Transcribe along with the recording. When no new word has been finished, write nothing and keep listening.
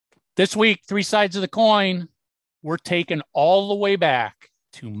This week, Three Sides of the Coin, we're taken all the way back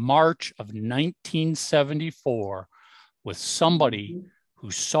to March of 1974 with somebody who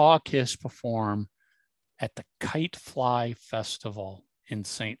saw Kiss perform at the Kite Fly Festival in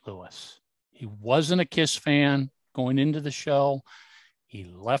St. Louis. He wasn't a Kiss fan going into the show. He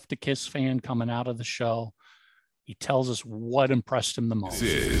left a Kiss fan coming out of the show. He tells us what impressed him the most. This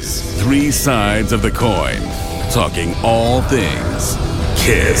is Three Sides of the Coin, talking all things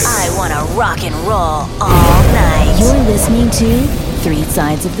Kiss. I want to rock and roll all night. You're listening to Three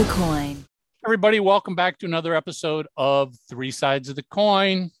Sides of the Coin. Everybody, welcome back to another episode of Three Sides of the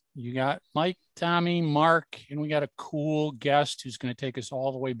Coin. You got Mike, Tommy, Mark, and we got a cool guest who's going to take us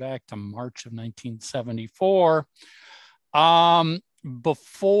all the way back to March of 1974.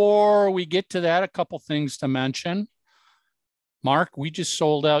 Before we get to that, a couple things to mention. Mark, we just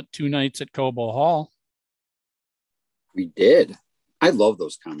sold out 2 nights at Cobo Hall. We did. I love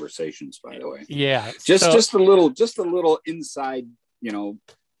those conversations, by the way. Yeah. Just a little inside,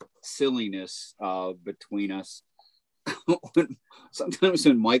 silliness between us. Sometimes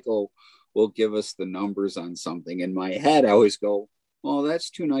when Michael will give us the numbers on something, in my head, I always go, "Oh,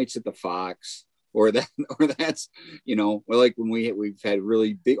 that's 2 nights at the Fox," or that's, like when we've had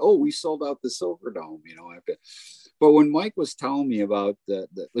really big. Oh, we sold out the Silverdome, after. But when Mike was telling me about the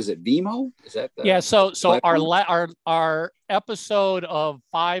was it Vimo? Is that the, yeah? So our episode of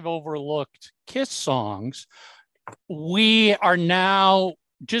 5 overlooked Kiss songs, we are now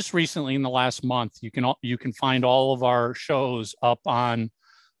just recently in the last month. You can find all of our shows up on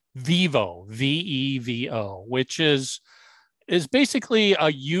Vevo, VEVO, which is basically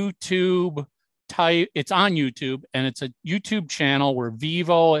a YouTube type. It's on YouTube, and it's a YouTube channel where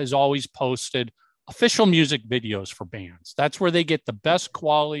Vevo has always posted official music videos for bands. That's where they get the best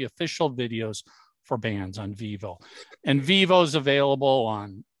quality official videos for bands on Vevo. And Vevo is available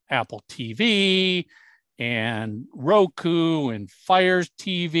on Apple TV and Roku and Fire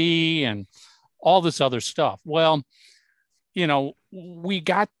TV and all this other stuff. Well, we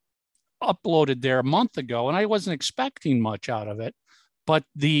got uploaded there a month ago, and I wasn't expecting much out of it, but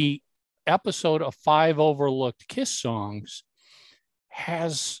the episode of 5 overlooked Kiss songs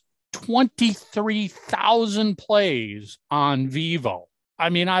has 23,000 plays on Vevo. I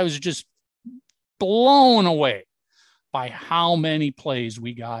mean, I was just blown away by how many plays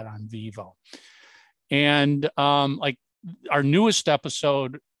we got on Vevo. And like our newest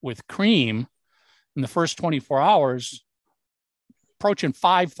episode with Cream, in the first 24 hours, approaching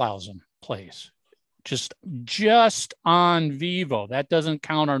 5,000 plays, just on Vevo. That doesn't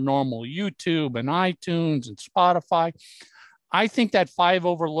count our normal YouTube and iTunes and Spotify. I think that 5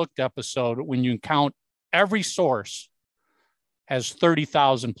 overlooked episode, when you count every source, has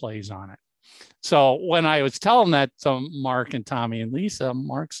 30,000 plays on it. So when I was telling that to Mark and Tommy and Lisa,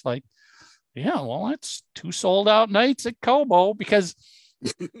 Mark's like, "Yeah, well, that's 2 sold out nights at Cobo," because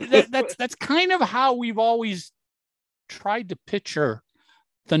that's kind of how we've always tried to picture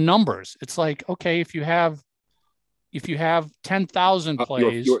the numbers. It's like, okay, if you have 10,000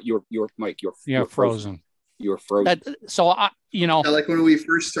 plays, you're Mike, you're frozen. You're frozen. Like when we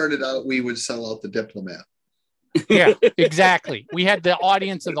first started out, we would sell out the Diplomat. Yeah, exactly. We had the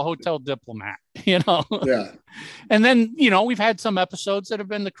audience of the Hotel Diplomat, Yeah. And then, we've had some episodes that have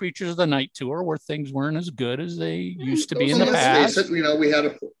been the Creatures of the Night tour where things weren't as good as they used to be in the past. Face it,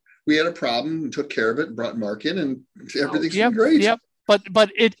 we had a problem, took care of it, brought Mark in, and everything's been great. Yep. But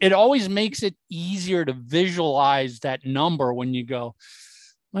it always makes it easier to visualize that number when you go,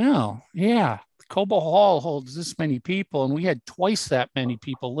 well, yeah, Cobo Hall holds this many people, and we had twice that many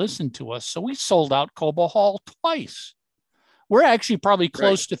people listen to us. So we sold out Cobo Hall twice. We're actually probably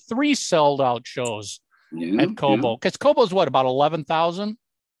close to 3 sold out shows at Cobo. Because Cobo's what, about 11,000?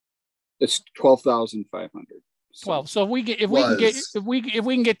 It's 12,500. 12. So if we can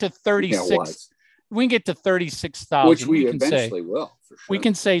get to 36, we can get to 36,000, which we eventually will. For sure. We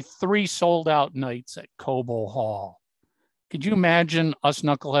can say 3 sold out nights at Cobo Hall. Could you imagine us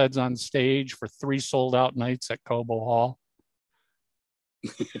knuckleheads on stage for 3 sold out nights at Cobo Hall?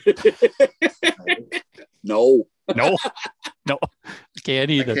 No.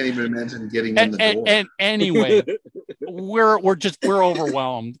 Can't either. I can't even imagine getting in the door. And anyway, we're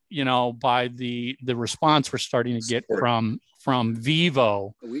overwhelmed, by the response we're starting to get from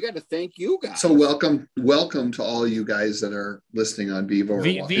Vevo. We got to thank you guys. So welcome to all you guys that are listening on Vevo.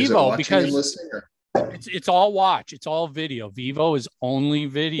 Vevo, because it's all watch, it's all video. Vevo is only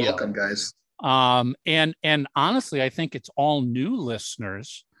video. Welcome, guys. And honestly, I think it's all new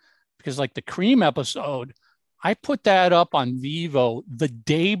listeners, because like the Cream episode, I put that up on Vevo the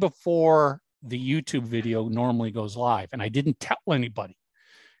day before the YouTube video normally goes live, and I didn't tell anybody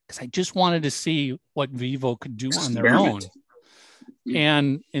because I just wanted to see what Vivo could do on their own.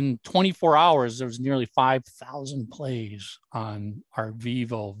 And in 24 hours, there was nearly 5,000 plays on our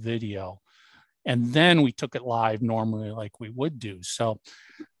Vivo video. And then we took it live normally like we would do. So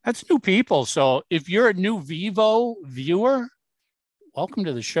that's new people. So if you're a new Vivo viewer, welcome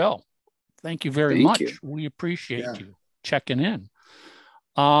to the show. Thank you very much. We appreciate you checking in.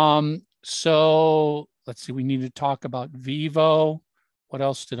 So let's see, we need to talk about Vivo. What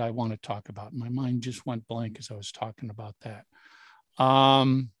else did I want to talk about? My mind just went blank as I was talking about that.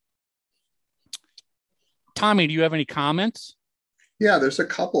 Tommy, do you have any comments? Yeah, there's a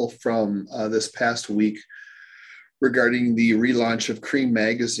couple from this past week regarding the relaunch of Cream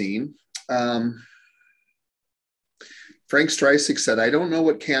Magazine. Frank Streisig said, "I don't know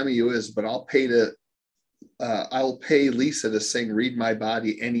what Cameo is, but I'll pay Lisa to sing 'Read My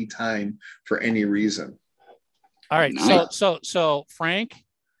Body' anytime for any reason." All right, nice. So Frank,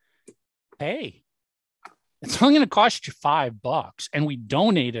 hey, it's only going to cost you $5, and we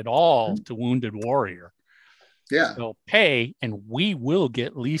donate it all to Wounded Warrior. Yeah. So pay, and we will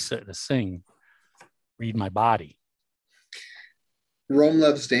get Lisa to sing "Read My Body." Rome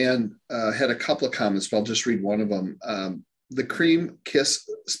Loves Dan had a couple of comments, but I'll just read one of them. The Cream Kiss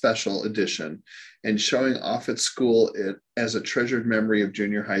Special Edition and showing off at school it as a treasured memory of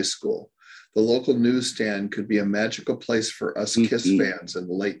junior high school. The local newsstand could be a magical place for us Kiss fans in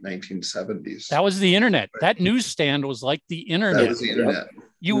the late 1970s. That was the internet. That newsstand was like the internet. That was the internet.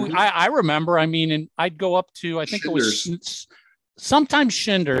 I remember, I mean, and I'd go up to, I think Schindler's. It was sometimes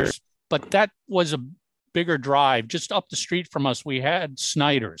Schindler's, but that was a bigger drive. Just up the street from us, we had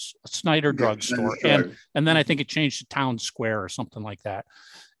Snyder's, a Snyder drugstore. And then I think it changed to Town Square or something like that.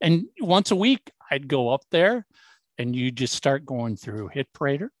 And once a week, I'd go up there and you just start going through Hit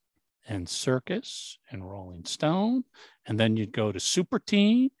Parader and Circus and Rolling Stone. And then you'd go to Super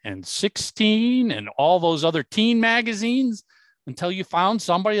Teen and 16 and all those other teen magazines until you found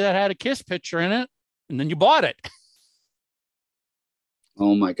somebody that had a Kiss picture in it. And then you bought it.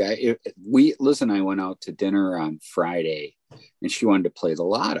 Oh my God. Liz and I went out to dinner on Friday and she wanted to play the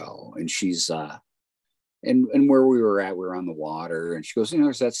lotto, and she's, and where we were at, we were on the water, and she goes,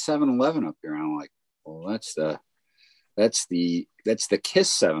 there's that 7-Eleven up here. And I'm like, well, that's the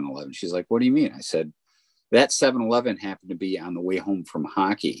Kiss 7-Eleven. She's like, what do you mean? I said, that 7-Eleven happened to be on the way home from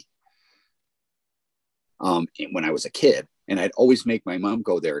hockey. When I was a kid, and I'd always make my mom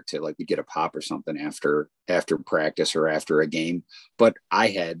go there to, like, we get a pop or something after practice or after a game. But I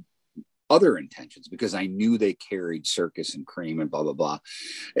had other intentions because I knew they carried Circus and Cream and blah, blah, blah.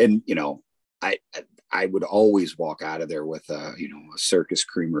 And, I would always walk out of there with a Circus,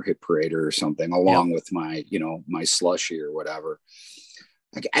 Cream, or Hit Parader or something, along with my, my slushie or whatever.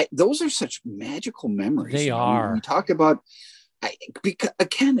 Those are such magical memories. They are. We talked about, because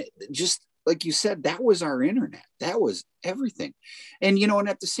again, just like you said, that was our internet. That was everything. And, and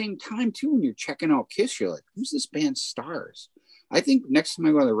at the same time too, when you're checking out Kiss, you're like, who's this band Stars? I think next time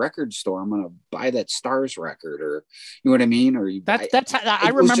I go to the record store, I'm going to buy that Stars record, or you know what I mean? Or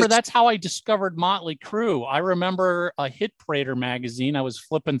I remember that's how I discovered Motley Crue. I remember a Hit Parader magazine I was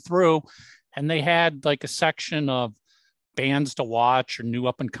flipping through, and they had like a section of bands to watch or new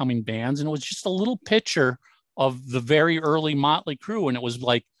up and coming bands. And it was just a little picture of the very early Motley Crue. And it was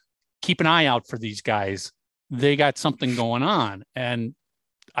like, keep an eye out for these guys. They got something going on. And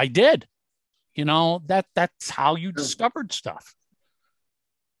I did, that's how you discovered stuff.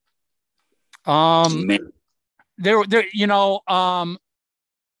 Rome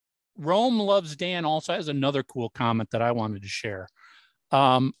Loves Dan also has another cool comment that I wanted to share.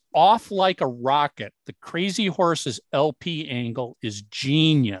 Off Like a Rocket, the Crazy Horses LP angle is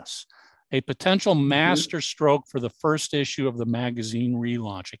genius. A potential master stroke for the first issue of the magazine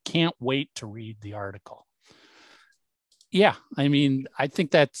relaunch. I can't wait to read the article. Yeah, I mean, I think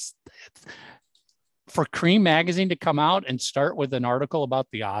that's for Cream magazine to come out and start with an article about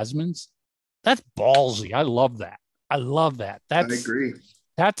the Osmonds. That's ballsy. I love that. I agree.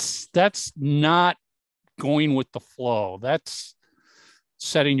 That's not going with the flow. That's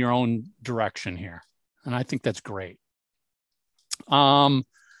setting your own direction here. And I think that's great. All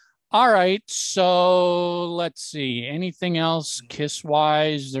right. So let's see. Anything else Kiss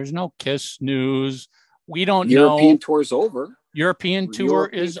wise? There's no Kiss news. We don't know. European tour's over. European tour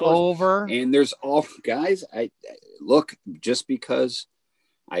is over. And there's all guys. I look, just because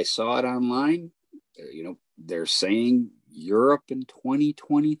I saw it online, they're saying Europe in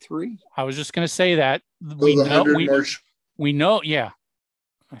 2023. I was just going to say that. We know. Yeah.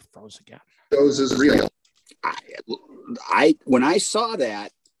 I froze again. Those is real. I when I saw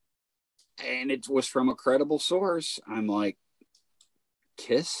that, and it was from a credible source, I'm like,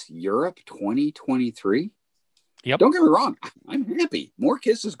 Kiss Europe 2023. Yep. Don't get me wrong. I'm happy. More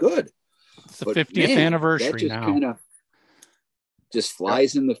Kiss is good. It's the 50th anniversary that just now. Kind of just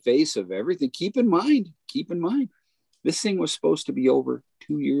flies in the face of everything. Keep in mind, this thing was supposed to be over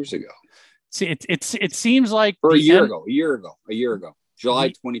 2 years ago. See, it seems like a year ago, July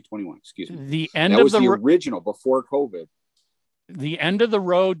 2021. Excuse me. The end that of was the original before COVID. The end of the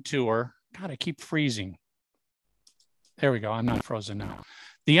road tour. God, I keep freezing. There we go. I'm not frozen now.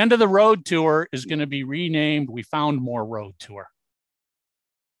 The end of the road tour is going to be renamed We Found More Road Tour.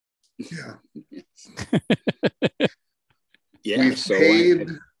 Yeah. Yeah. We've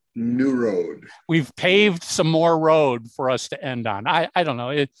paved new road. We've paved some more road for us to end on. I don't know.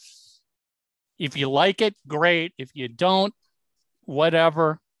 If you like it, great. If you don't,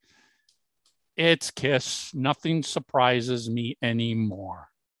 whatever. It's Kiss. Nothing surprises me anymore.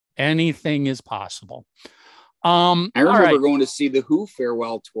 Anything is possible. I remember going to see the Who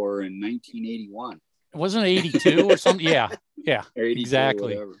farewell tour in 1981. Wasn't it 82 or something? Yeah,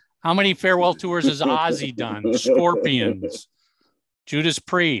 exactly. How many farewell tours has Ozzy done? Scorpions, Judas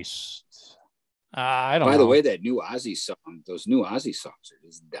Priest. I don't know. By the way, those new Ozzy songs are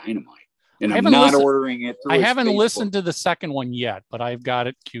just dynamite. And I'm not ordering it through I haven't Facebook. listened to the second one yet, but I've got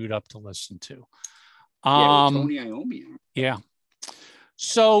it queued up to listen to. Tony Iommi. Yeah.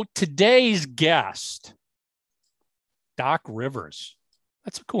 So today's guest, Doc Rivers.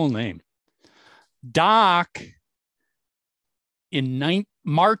 That's a cool name. Doc, in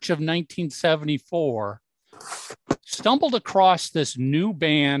March of 1974, stumbled across this new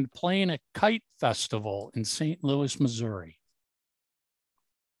band playing a Kite festival in St. Louis, Missouri.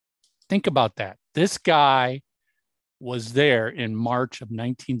 Think about that. This guy was there in March of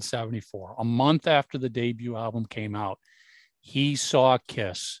 1974, a month after the debut album came out. He saw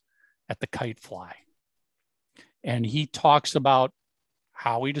Kiss at the Kite Fly. And he talks about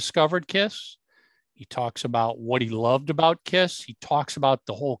how he discovered Kiss. He talks about what he loved about Kiss. He talks about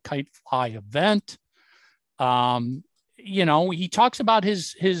the whole Kite Fly event. He talks about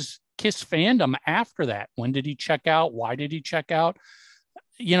his Kiss fandom after that. When did he check out? Why did he check out?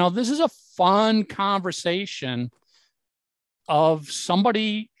 This is a fun conversation of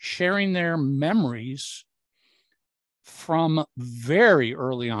somebody sharing their memories from very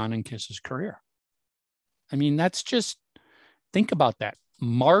early on in Kiss's career. I mean, that's just, think about that.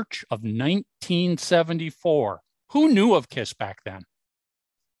 March of 1974. Who knew of Kiss back then?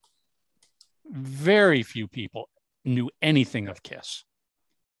 Very few people knew anything of Kiss.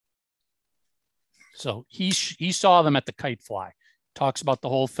 So he saw them at the Kite Fly. Talks about the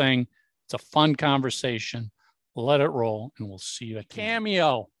whole thing. It's a fun conversation. Let it roll, and we'll see you at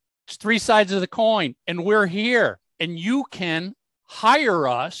Cameo. It's 3 sides of the coin, and we're here. And you can hire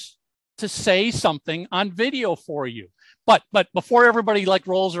us to say something on video for you. But before everybody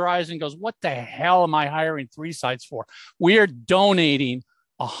rolls their eyes and goes, what the hell am I hiring 3 sides for? We are donating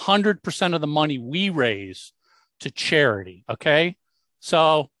 100% of the money we raise to charity. Okay.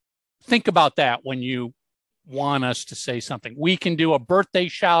 So think about that when you want us to say something. We can do a birthday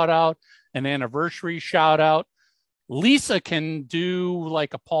shout out, an anniversary shout out. Lisa can do a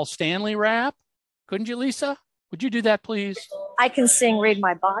Paul Stanley rap. Couldn't you, Lisa? Would you do that, please? I can sing Read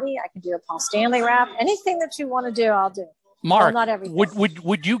My Body. I can do a Paul Stanley rap. Anything that you want to do, I'll do. Mark, well, not everything.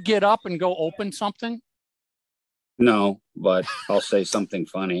 Would you get up and go open something? No, but I'll say something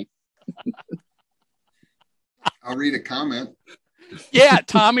funny. I'll read a comment. Yeah,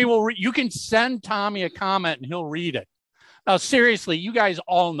 Tommy will. You can send Tommy a comment and he'll read it. Now, seriously, you guys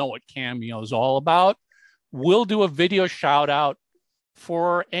all know what Cameo is all about. We'll do a video shout out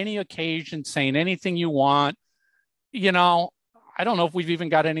for any occasion, saying anything you want. I don't know if we've even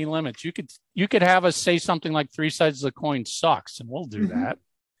got any limits. You could have us say something like 3 sides of the coin sucks, and we'll do that.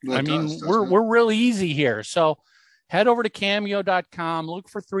 We're really easy here. So head over to cameo.com, look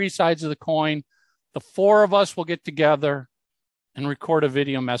for 3 sides of the coin. The 4 of us will get together and record a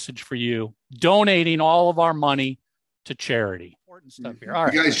video message for you, donating all of our money to charity. Important stuff here. All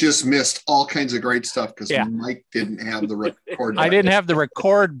right. You guys just missed all kinds of great stuff because Mike didn't have the record. I didn't have the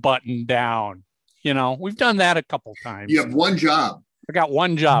record button down. We've done that a couple times. You have one job. I got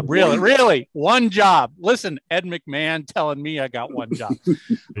one job. Really, one job. Listen, Ed McMahon telling me I got one job.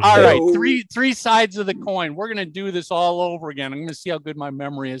 All right, three sides of the coin. We're going to do this all over again. I'm going to see how good my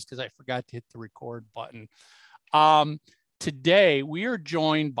memory is because I forgot to hit the record button. Today, we are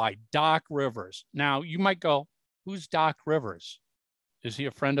joined by Doc Rivers. Now, you might go, who's Doc Rivers? Is he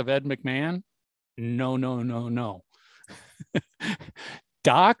a friend of Ed McMahon? No.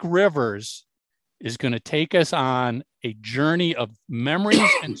 Doc Rivers is going to take us on a journey of memories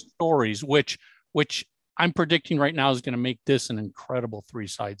and stories, which I'm predicting right now is going to make this an incredible Three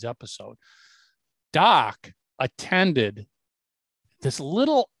Sides episode. Doc attended this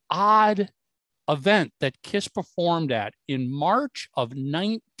little odd event that Kiss performed at in March of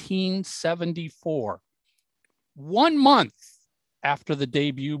 1974, 1 month after the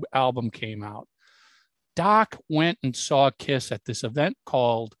debut album came out. Doc went and saw Kiss at this event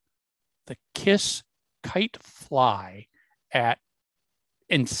called the Kiss Kite Fly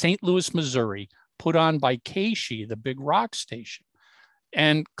in St. Louis, Missouri, put on by KSHE, the big rock station.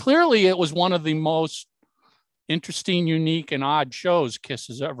 And clearly it was one of the most interesting, unique, and odd shows Kiss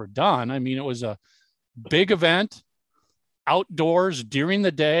has ever done. I mean, it was a big event outdoors during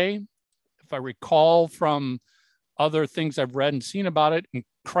the day. If I recall from other things I've read and seen about it,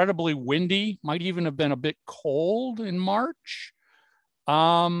 incredibly windy, might even have been a bit cold in March.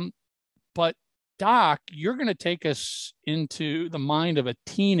 But Doc, you're going to take us into the mind of a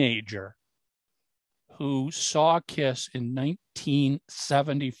teenager who saw Kiss in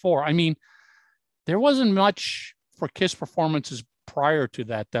 1974. I mean, there wasn't much for Kiss performances prior to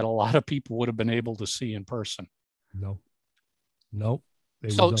that a lot of people would have been able to see in person. No.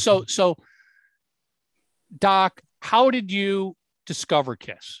 So Doc, how did you discover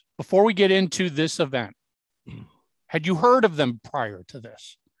Kiss before we get into this event? Had you heard of them prior to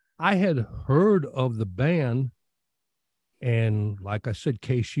this? I had heard of the band, and like I said,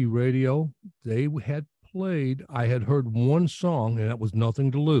 KSHE Radio, they had played. I had heard one song, and that was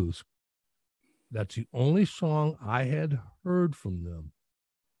Nothing to Lose. That's the only song I had heard from them.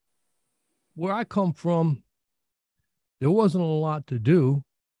 Where I come from, there wasn't a lot to do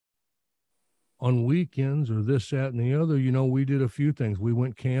on weekends or this, that, and the other. You know, we did a few things. We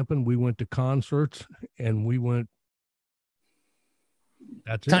went camping, we went to concerts, and we went.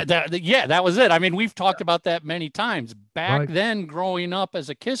 That's it. That was it. I mean, we've talked about that many times. Back then, growing up as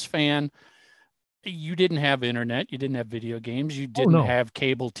a Kiss fan, you didn't have internet, you didn't have video games, you didn't have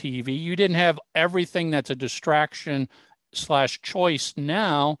cable TV, you didn't have everything that's a distraction / choice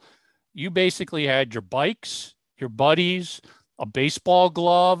now. You basically had your bikes, your buddies, a baseball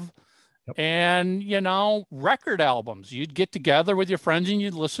glove, and, record albums. You'd get together with your friends and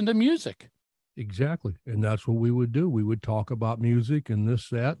you'd listen to music. Exactly. And that's what we would do. We would talk about music and this,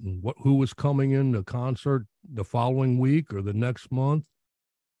 that, and who was coming in the concert the following week or the next month.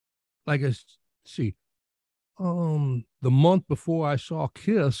 Like the month before I saw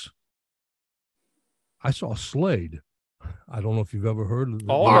Kiss, I saw Slade. I don't know if you've ever heard of them.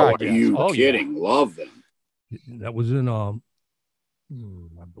 Are you kidding? Yeah. Love them. That was in, I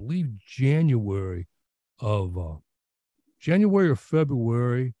believe, January or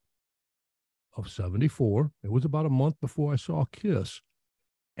February of 74. It was about a month before I saw Kiss.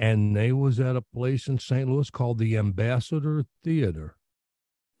 And they was at a place in St. Louis called the Ambassador Theater.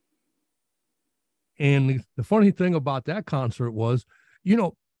 And the funny thing about that concert was,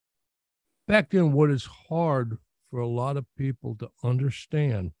 back then, what is hard for a lot of people to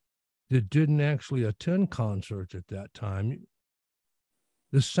understand that didn't actually attend concerts at that time,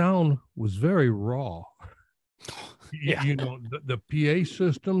 the sound was very raw. Yeah. The PA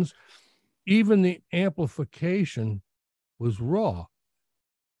systems, even the amplification was raw.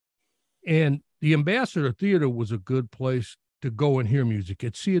 And the Ambassador Theater was a good place to go and hear music.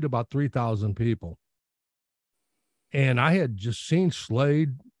 You'd see it about 3,000 people. And I had just seen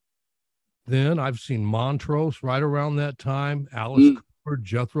Slade then. I've seen Montrose right around that time, Alice Cooper,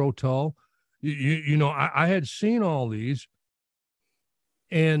 Jethro Tull. I had seen all these.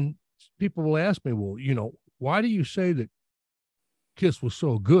 And people will ask me, well, why do you say that Kiss was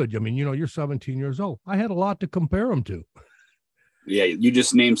so good? I mean, you're 17 years old. I had a lot to compare them to. Yeah, you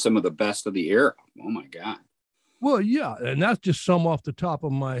just named some of the best of the era. Oh, my God. Well, yeah, and that's just some off the top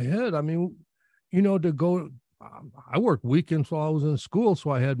of my head. I mean, to go, I worked weekends while I was in school,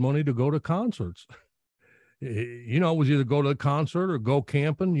 so I had money to go to concerts. It was either go to a concert or go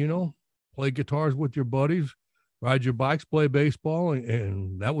camping, play guitars with your buddies, ride your bikes, play baseball,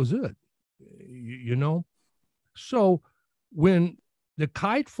 and that was it, So when the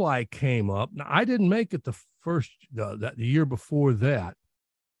Kite Fly came up, now I didn't make it the year before that,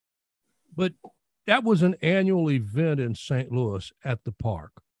 but that was an annual event in St. Louis at the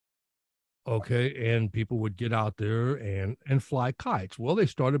park. Okay. And people would get out there and fly kites. Well, they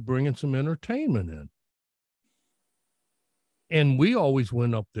started bringing some entertainment in. And we always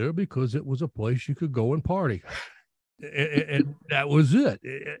went up there because it was a place you could go and party. And that was it.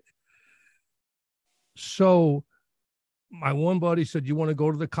 So my one buddy said, you want to go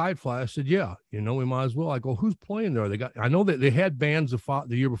to the Kite Fly? I said, yeah, we might as well. I go, who's playing there? I know that they had bands the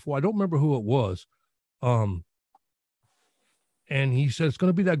year before. I don't remember who it was. And he said, it's going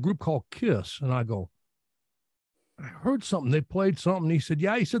to be that group called Kiss. And I go, I heard something. They played something. He said,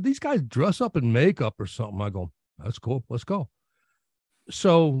 yeah. He said, these guys dress up in makeup or something. I go, that's cool. Let's go.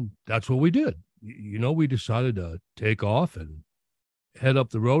 So that's what we did. We decided to take off and head up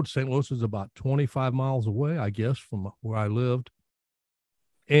the road. St. Louis is about 25 miles away, I guess, from where I lived.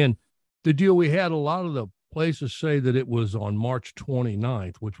 And the deal, we had a lot of the places say that it was on March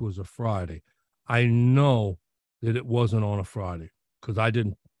 29th, which was a Friday. I know that it wasn't on a Friday because I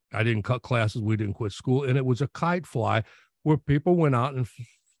didn't cut classes. We didn't quit school. And it was a kite fly where people went out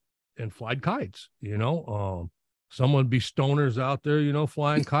and flied kites, Some would be stoners out there,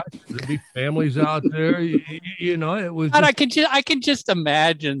 flying kites. There'd be families out there, it was. And I can just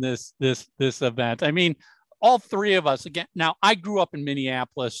imagine this event. I mean, all three of us again. Now, I grew up in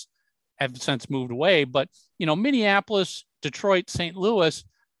Minneapolis, have since moved away, but Minneapolis, Detroit, St. Louis,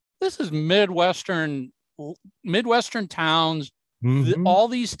 this is Midwestern towns. Mm-hmm. All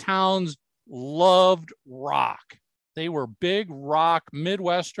these towns loved rock. They were big rock,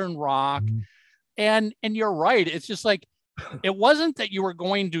 Midwestern rock. Mm-hmm. And you're right. It's just like, it wasn't that you were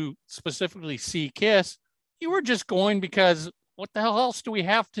going to specifically see Kiss. You were just going because what the hell else do we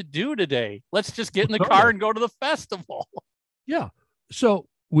have to do today? Let's just get in the car and go to the festival. Yeah. So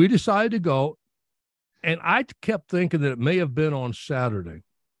we decided to go. And I kept thinking that it may have been on Saturday.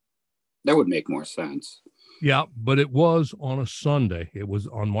 That would make more sense. Yeah, but it was on a Sunday. It was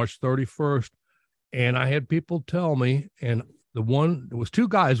on March 31st. And I had people tell me, and there was two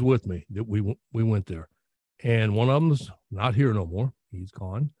guys with me that we went there, and one of them's not here no more. He's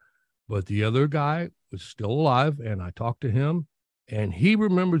gone, but the other guy was still alive. And I talked to him, and he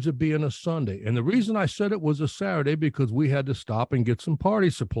remembers it being a Sunday. And the reason I said it was a Saturday, because we had to stop and get some party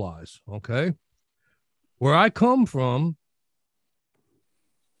supplies. Okay. Where I come from,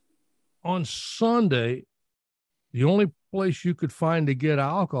 on Sunday, the only place you could find to get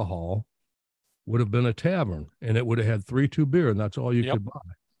alcohol would have been a tavern, and it would have had 3-2 beer, and that's all you could buy.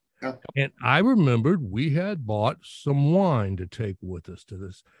 Yep. And I remembered we had bought some wine to take with us to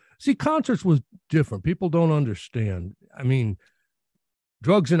this. See, concerts was different. People don't understand. I mean,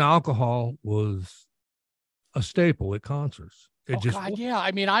 drugs and alcohol was a staple at concerts. God, yeah.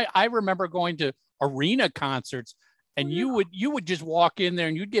 I mean, I remember going to arena concerts, and you would just walk in there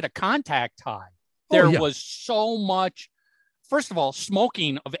and you'd get a contact high. There was so much. First of all,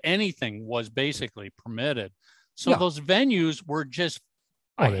 smoking of anything was basically permitted. So those venues were just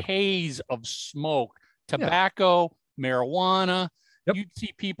a haze of smoke, tobacco, marijuana. Yep. You'd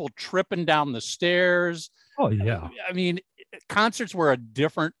see people tripping down the stairs. Oh, yeah. I mean, concerts were a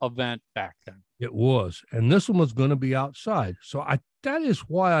different event back then. It was. And this one was going to be outside. So that is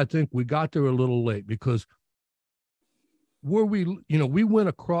why I think we got there a little late, because we went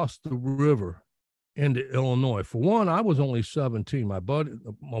across the river into Illinois. For one, I was only 17. My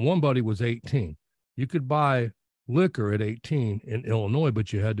one buddy was 18. You could buy liquor at 18 in Illinois,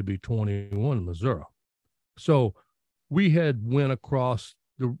 but you had to be 21 in Missouri. So we had went across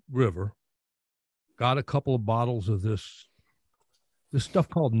the river, got a couple of bottles of this stuff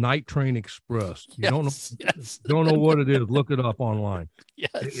called Night Train Express. You don't know what it is. Look it up online.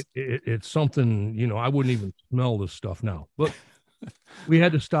 Yes. It's something, I wouldn't even smell this stuff now, but we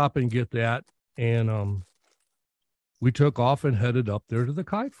had to stop and get that. And we took off and headed up there to the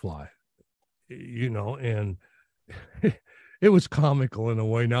Kite Fly, and it was comical in a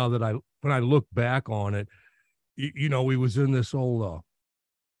way. Now that when I look back on it, we was in this old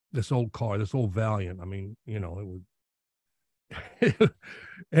car, this old Valiant. I mean, it was, like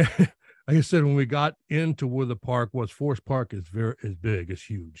I said, when we got into where the park was, Forest Park is big, it's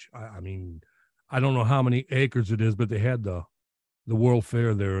huge. I mean, I don't know how many acres it is, but they had the World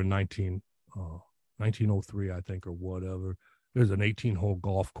Fair there in 1903, I think, or whatever. There's an 18-hole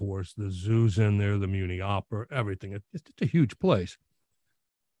golf course. The zoo's in there, the Muni Opera, everything. It's a huge place.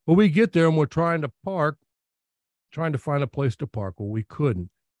 But we get there and we're trying to find a place to park. Well, we couldn't.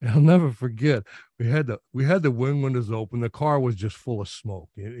 And I'll never forget. We had the wing windows open. The car was just full of smoke.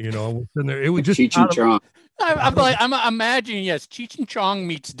 We're sitting there. It was just Cheech and Chong. I'm imagining, yes, Cheech and Chong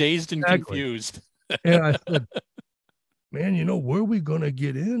meets Dazed and Confused. And I said, man, where are we going to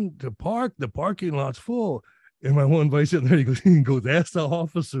get in to park? The parking lot's full. And my one buddy sitting there, he goes, ask the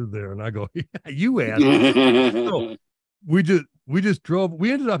officer there. And I go, yeah, you asked. So we just drove.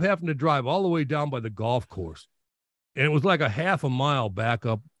 We ended up having to drive all the way down by the golf course. And it was like a half a mile back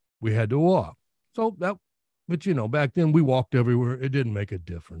up. We had to walk. But back then we walked everywhere. It didn't make a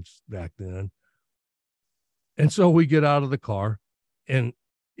difference back then. And so we get out of the car, and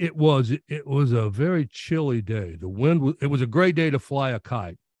it was a very chilly day. It was a great day to fly a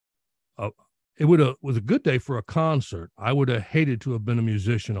kite. It was a good day for a concert. I would have hated to have been a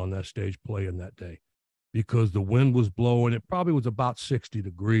musician on that stage playing that day. because the wind was blowing. It probably was about 60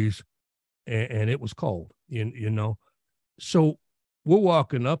 degrees, and it was cold, you know. So we're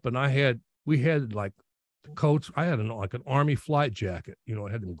walking up, and we had like coats. I had like an Army flight jacket, you know,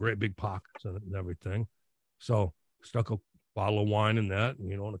 it had them great big pockets in it and everything. So stuck a bottle of wine in that, and,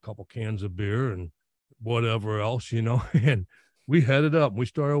 you know, and a couple cans of beer and whatever else, you know, and we headed up and we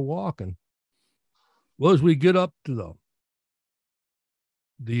started walking. Well, as we get up to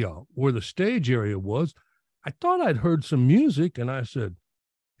the where the stage area was, I thought I'd heard some music, and I said,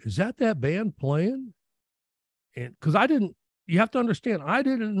 "Is that band playing?" And because you have to understand, I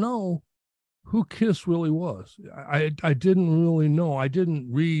didn't know who Kiss really was. I didn't really know. I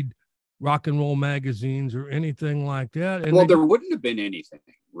didn't read rock and roll magazines or anything like that. And well, there wouldn't have been anything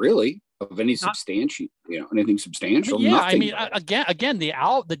really of any anything substantial. Yeah, nothing. I mean, again,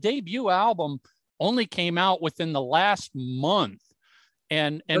 the debut album only came out within the last month,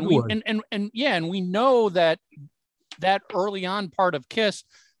 and we know that early on part of Kiss,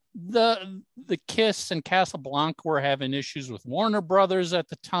 the Kiss and Casablanca were having issues with Warner Brothers at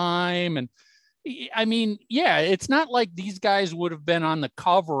the time, and I mean, yeah, it's not like these guys would have been on the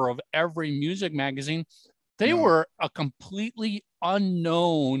cover of every music magazine. They were a completely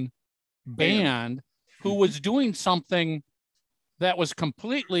unknown band who was doing something that was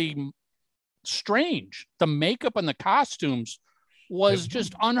completely strange. The makeup and the costumes was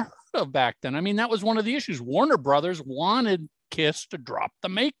just unheard of back then. I mean, that was one of the issues. Warner Brothers wanted Kiss to drop the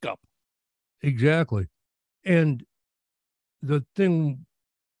makeup. Exactly. And the thing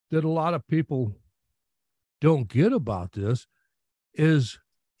that a lot of people don't get about this is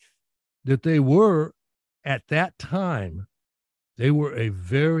that they were, at that time, they were a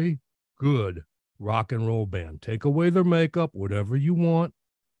very good rock and roll band. Take away their makeup, whatever you want.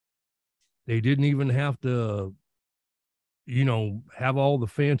 They didn't even have to, you know, have all the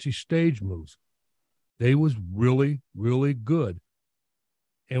fancy stage moves. They was really, really good.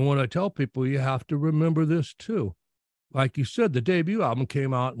 And when I tell people, you have to remember this too. Like you said, the debut album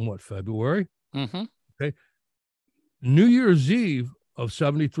came out in February? Mm-hmm. Okay. New Year's Eve of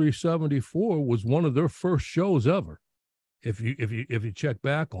 73, 74 was one of their first shows ever. If you check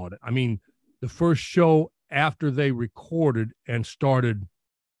back on it, I mean, the first show after they recorded and started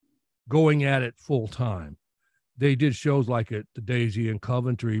going at it full time. They did shows like at the Daisy in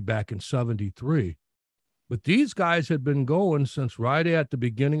Coventry back in 73. But these guys had been going since right at the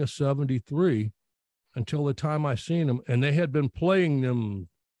beginning of 73 until the time I seen them. And they had been playing them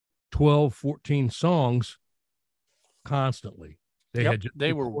 12, 14 songs constantly.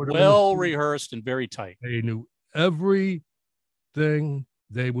 They were well rehearsed and very tight. They knew everything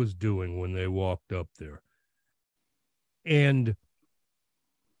they was doing when they walked up there. And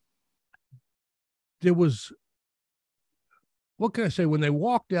there was, what can I say? When they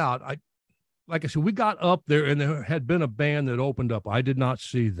walked out, like I said, we got up there and there had been a band that opened up. I did not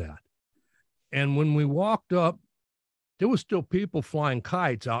see that. And when we walked up, there was still people flying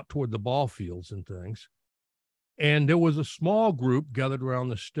kites out toward the ball fields and things. And there was a small group gathered around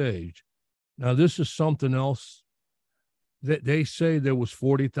the stage. Now, this is something else that they say there was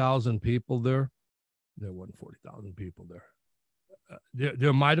 40,000 people there. There wasn't 40,000 people there.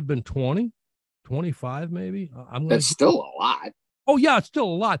 There might have been 20, 25 maybe. That's still a lot. Oh, yeah, it's still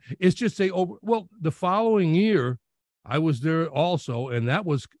a lot. It's just the following year, I was there also, and that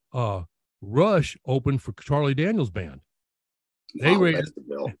was Rush opened for Charlie Daniels Band. They raised the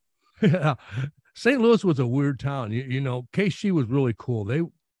bill. Yeah. St. Louis was a weird town. You know, KC was really cool.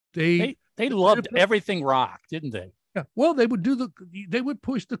 They loved everything rock, didn't they? Yeah. Well, they would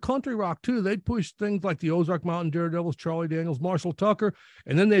push the country rock too. They'd push things like the Ozark Mountain Daredevils, Charlie Daniels, Marshall Tucker,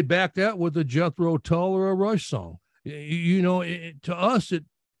 and then they back that with a Jethro Tull or a Rush song. You know, to us, it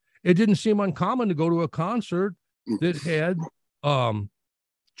didn't seem uncommon to go to a concert that had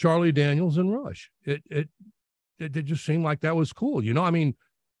Charlie Daniels and Rush. It just seemed like that was cool. You know, I mean,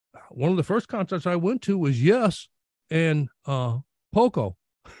 one of the first concerts I went to was Yes and Poco.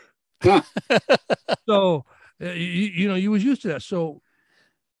 So, you know, you was used to that. So,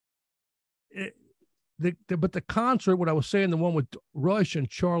 but the concert, what I was saying, the one with Rush and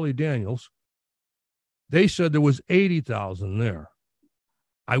Charlie Daniels, they said there was 80,000 there.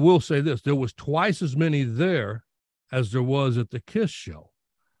 I will say this, there was twice as many there as there was at the Kiss show,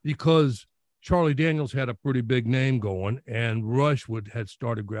 because Charlie Daniels had a pretty big name going and Rush had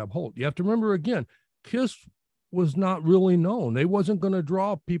started to grab hold. You have to remember, again, Kiss was not really known. They wasn't going to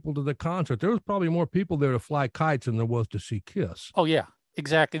draw people to the concert. There was probably more people there to fly kites than there was to see Kiss. Oh, yeah,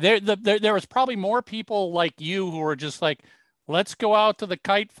 exactly. There was probably more people like you who were just like, let's go out to the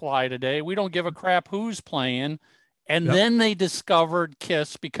kite fly today. We don't give a crap who's playing. And then they discovered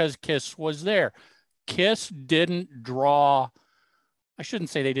Kiss because Kiss was there. Kiss didn't draw, I shouldn't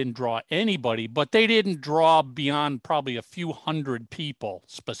say they didn't draw anybody, but they didn't draw beyond probably a few hundred people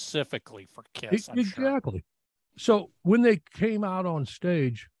specifically for Kiss. Exactly. Sure. So when they came out on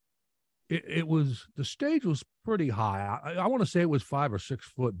stage, it was, the stage was pretty high. I want to say it was 5 or 6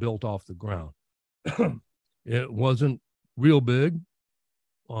 foot built off the ground. It wasn't real big.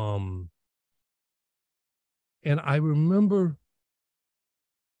 And I remember,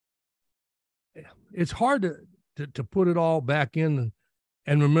 it's hard to put it all back in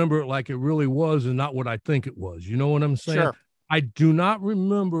and remember it like it really was and not what I think it was. You know what I'm saying? Sure. I do not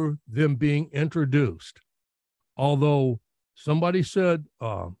remember them being introduced, although somebody said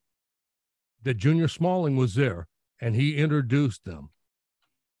that Junior Smalling was there and he introduced them.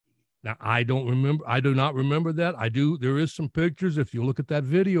 Now, I do not remember that. There is some pictures. If you look at that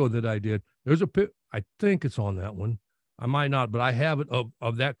video that I did, there's I think it's on that one. I might not, but I have it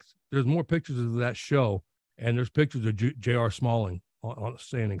of that. There's more pictures of that show, and there's pictures of J.R. Smalling on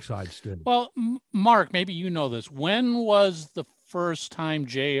standing side stage. Well, Mark, maybe you know this. When was the first time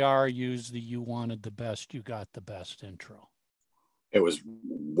JR used the "You Wanted the Best, You Got the Best" intro? It was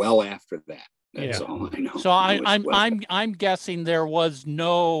well after that. That's all I know. So I'm guessing there was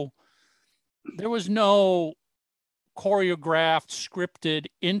no choreographed, scripted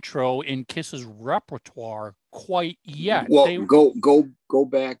intro in Kiss's repertoire quite yet. Well, go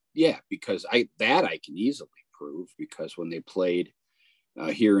back, because I can easily prove, because when they played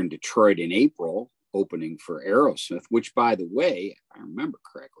here in Detroit in April, opening for Aerosmith, which, by the way, if I remember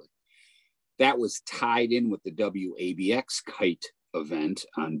correctly, that was tied in with the WABX Kite event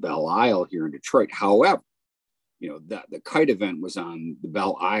on Belle Isle here in Detroit. However, the Kite event was on the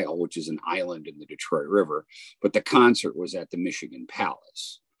Belle Isle, which is an island in the Detroit River, but the concert was at the Michigan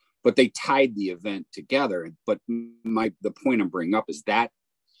Palace. But they tied the event together. But the point I'm bringing up is that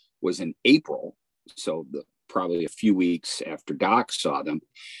was in April, so probably a few weeks after Doc saw them,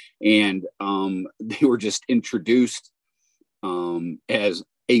 and they were just introduced as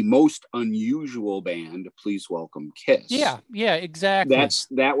a most unusual band. Please welcome Kiss. Yeah, exactly.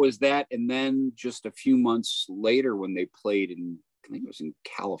 That was that. And then just a few months later, when they played I think it was in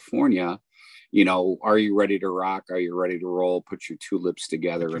California, Are You Ready to Rock? Are You Ready to Roll? Put Your Two Lips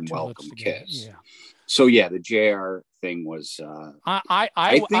Together and Welcome Kiss. Yeah. So the JR thing was, I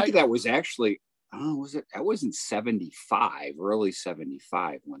think that was actually, that was in 75, early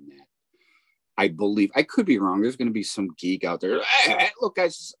 75 when that, I believe, I could be wrong. There's going to be some geek out there. Hey, look,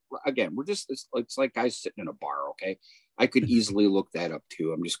 guys, again, it's like guys sitting in a bar. Okay. I could easily look that up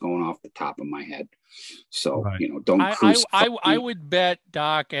too. I'm just going off the top of my head. So, right. Don't I would bet,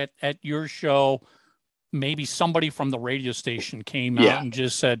 Doc, at your show, maybe somebody from the radio station came out and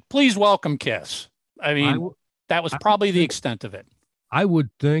just said, please welcome Kiss. I mean, that was probably the extent of it. I would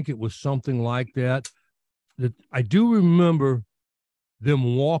think it was something like that. That I do remember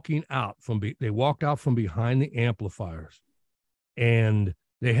them walking out they walked out from behind the amplifiers, and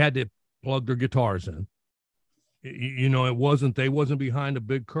they had to plug their guitars in. They wasn't behind a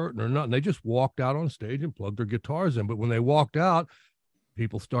big curtain or nothing. They just walked out on stage and plugged their guitars in. But when they walked out,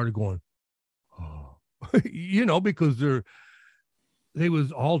 people started going, oh, because they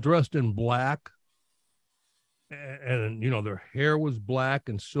was all dressed in black, and their hair was black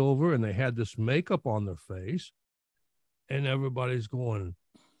and silver, and they had this makeup on their face. And everybody's going,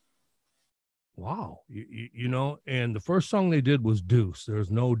 wow, and the first song they did was Deuce.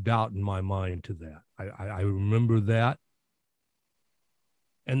 There's no doubt in my mind to that. I remember that.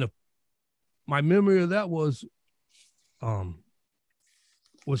 And my memory of that was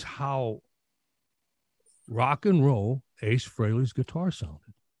how rock and roll Ace Frehley's guitar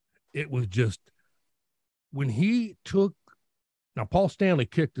sounded. It was just, when he took, now Paul Stanley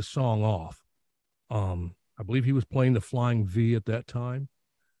kicked the song off. I believe he was playing the Flying V at that time.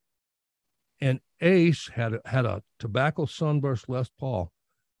 And Ace had a tobacco sunburst Les Paul.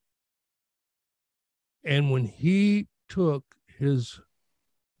 And when he took his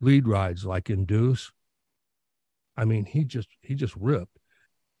lead rides, like in Deuce, I mean, he just ripped.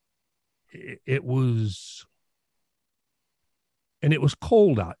 It was, and it was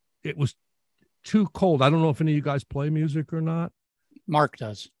cold out. It was too cold. I don't know if any of you guys play music or not. Mark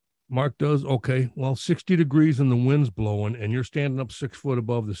does. Mark does? Okay. Well, 60 degrees and the wind's blowing, and you're standing up 6 foot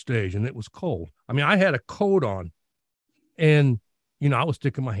above the stage, and it was cold. I mean, I had a coat on, and, I was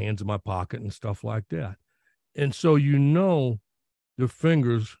sticking my hands in my pocket and stuff like that. And so, their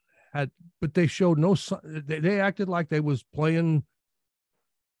fingers but they showed no, they acted like they was playing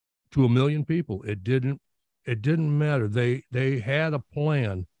to 1 million people. It didn't matter. They had a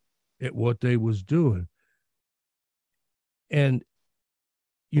plan at what they was doing. And,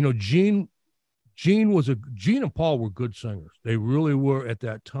 Gene Gene and Paul were good singers. They really were at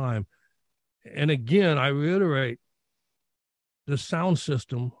that time. And again, I reiterate, the sound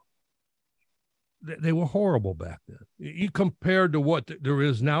system, they were horrible back then. You compared to what there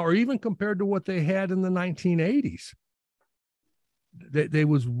is now, or even compared to what they had in the 1980s. They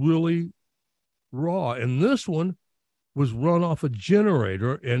was really raw. And this one was run off a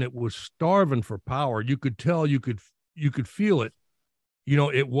generator, and it was starving for power. You could tell, you could feel it.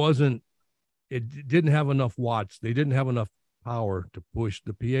 It didn't have enough watts. They didn't have enough power to push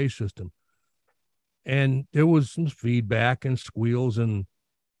the PA system. And there was some feedback and squeals, and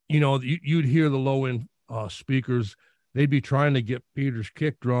you'd hear the low end speakers. They'd be trying to get Peter's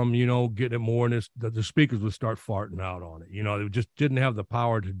kick drum, get it more, and the speakers would start farting out on it. They just didn't have the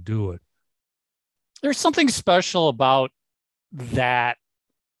power to do it. There's something special about that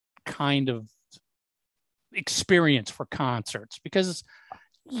kind of experience for concerts, because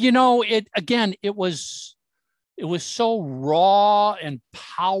it was so raw and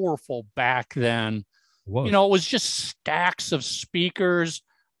powerful back then. It was just stacks of speakers,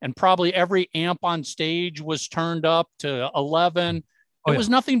 and probably every amp on stage was turned up to 11. It was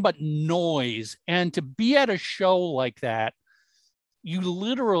nothing but noise. And to be at a show like that, you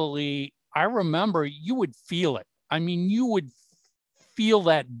literally, I remember, you would feel it. I mean, you would feel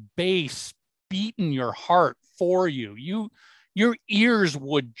that bass beat in your heart for you. Your ears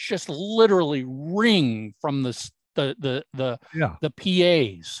would just literally ring from the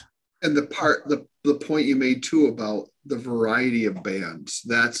PAs. And the point you made too about the variety of bands,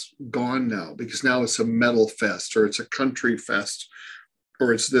 that's gone now, because now it's a metal fest, or it's a country fest,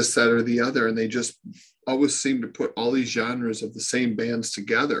 or it's this, that, or the other. And they just always seem to put all these genres of the same bands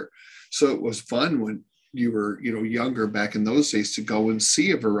together. So it was fun when you were, younger back in those days, to go and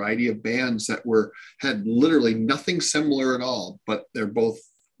see a variety of bands that had literally nothing similar at all, but they're both,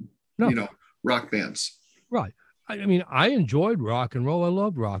 rock bands. Right. I mean, I enjoyed rock and roll. I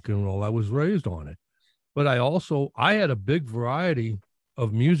loved rock and roll. I was raised on it, but I had a big variety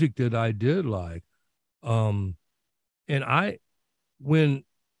of music that I did like. And when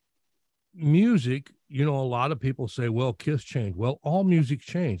music, a lot of people say, well, Kiss changed. Well, all music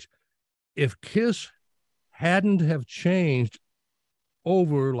changed. If Kiss hadn't have changed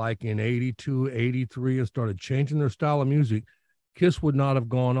over like in 82, 83 and started changing their style of music, Kiss would not have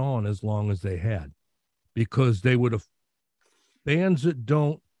gone on as long as they had, because they would have, bands that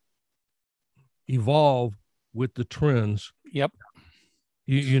don't evolve with the trends. Yep.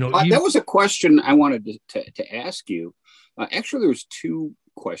 That was a question I wanted to ask you. Actually, there's two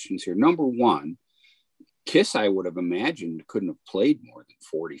questions here. Number one, Kiss, I would have imagined, couldn't have played more than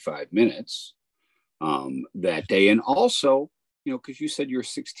 45 minutes that day. And also, because you said you're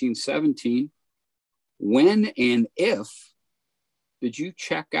 16, 17, when and if did you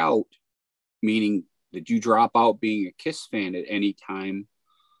check out, meaning did you drop out being a Kiss fan at any time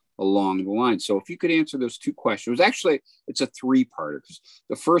along the line? So if you could answer those two questions. Actually, it's a three-parter.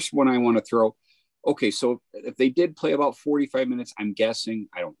 The first one I want to throw, okay, so if they did play about 45 minutes, I'm guessing,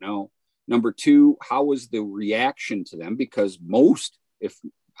 I don't know. Number two, how was the reaction to them? Because most, if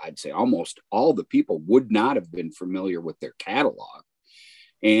I'd say almost all the people would not have been familiar with their catalog.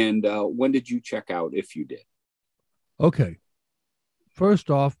 And when did you check out, if you did? Okay. First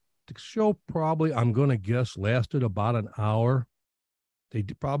off, the show probably, I'm going to guess, lasted about an hour. They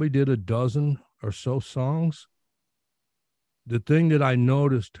probably did a dozen or so songs. The thing that I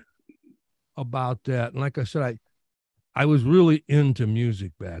noticed about that, and like I said, I was really into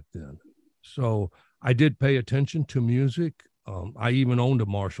music back then. So I did pay attention to music. I even owned a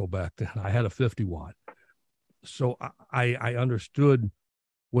Marshall back then. I had a 50 watt. So I understood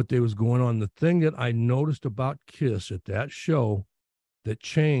what they was going on. The thing that I noticed about Kiss at that show that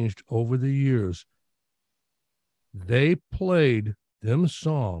changed over the years, they played them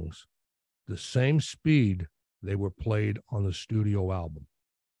songs the same speed they were played on the studio album.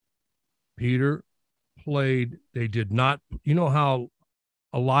 Peter played, they did not, how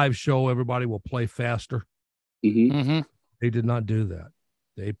a live show, everybody will play faster? Mm-hmm. Mm-hmm. They did not do that.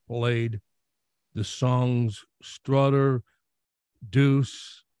 They played the songs, Strutter,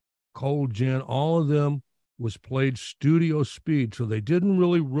 Deuce, Cold Gin, all of them was played studio speed. So they didn't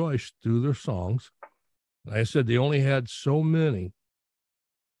really rush through their songs. Like I said, they only had so many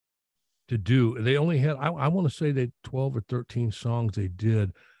to do. They only had, I want to say they 12 or 13 songs they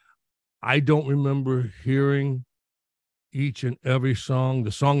did. I don't remember hearing each and every song.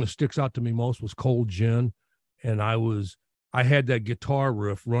 The song that sticks out to me most was Cold Gin. And I had that guitar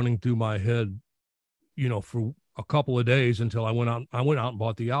riff running through my head, for a couple of days until I went out and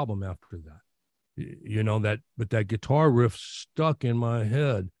bought the album after that. But that guitar riff stuck in my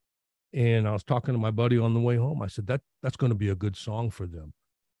head. And I was talking to my buddy on the way home. I said, that's going to be a good song for them.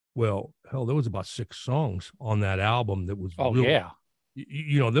 Well, hell, there was about 6 songs on that album that was really, yeah.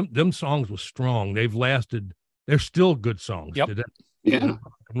 you know, them songs were strong. They've lasted. They're still good songs Yep. today. Yeah.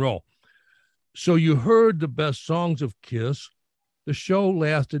 Rock and roll. So you heard the best songs of Kiss. The show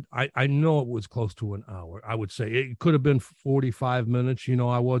lasted, I know it was close to an hour. I would say it could have been 45 minutes. You know,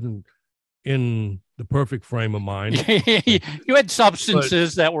 I wasn't in the perfect frame of mind. You had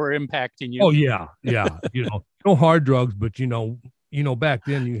substances that were impacting you. Oh yeah. You know, no hard drugs, but you know, back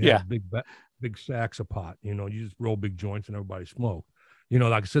then you had big sacks of pot. You know, you just roll big joints and everybody smoked. You know,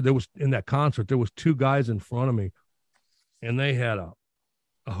 like I said, there was in that concert, there was 2 guys in front of me, and they had a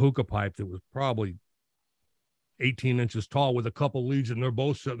hookah pipe that was probably 18 inches tall with a couple leads, and they're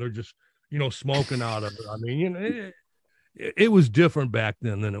both sitting there just, you know, smoking out of it. I mean, you know, it was different back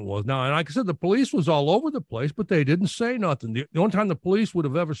then than it was now. And like I said, the police was all over the place, but they didn't say nothing. The only time the police would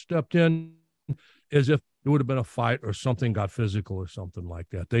have ever stepped in is if there would have been a fight or something got physical or something like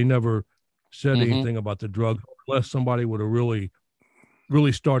that. They never said anything about the drugs unless somebody would have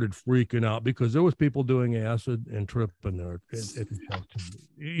really started freaking out, because there was people doing acid and tripping there at the show.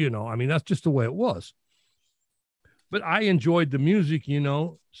 You know, I mean, that's just the way it was. But I enjoyed the music, you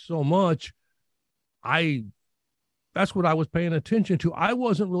know, so much. That's what I was paying attention to. I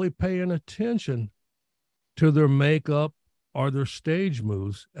wasn't really paying attention to their makeup or their stage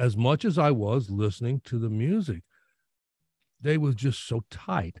moves as much as I was listening to the music. They was just so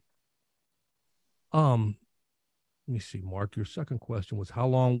tight. Let me see, Mark, your second question was how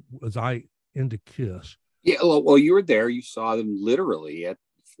long was I into Kiss? Yeah, well, you were there. You saw them literally at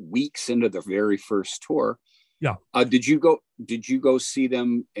weeks into the very first tour. Yeah. Did you go see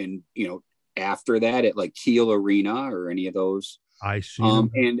them, and you know, after that at like Kiel Arena or any of those? I see them.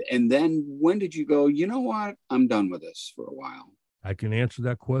 And then when did you go, you know what, I'm done with this for a while? I can answer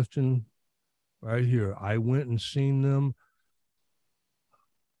that question right here. I went and seen them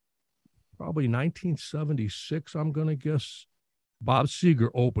probably 1976, I'm going to guess. Bob Seger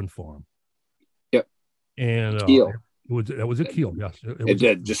opened for him. Yep. And Kiel. That was a Kiel, yes. It was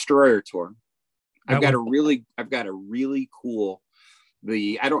a Destroyer tour. I've got a really cool,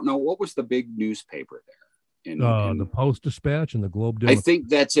 I don't know, what was the big newspaper there? The Post-Dispatch and the Globe-Democrat. I think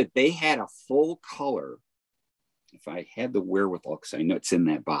that's it. They had a full color, if I had the wherewithal, because I know it's in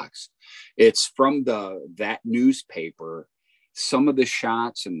that box. It's from that newspaper. Some of the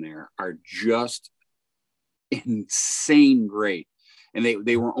shots in there are just insane great. And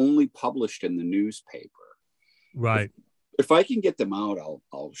they were only published in the newspaper. Right. If I can get them out,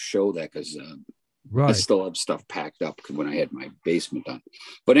 I'll show that, because I still have stuff packed up when I had my basement done.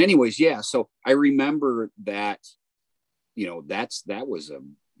 But anyways, yeah. So I remember that, you know, that was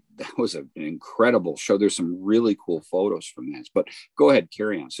an incredible show. There's some really cool photos from that. But go ahead,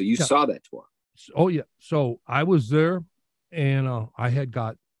 carry on. So you saw that tour. Oh yeah. So I was there, and I had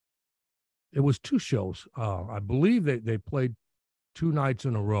it was 2 shows. I believe they played 2 nights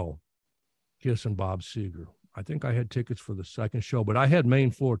in a row, Kiss and Bob Seger. I think I had tickets for the second show, but I had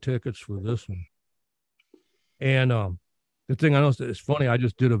main floor tickets for this one. And the thing I noticed, it's funny, I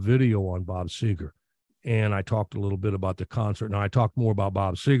just did a video on Bob Seger, and I talked a little bit about the concert. Now, I talked more about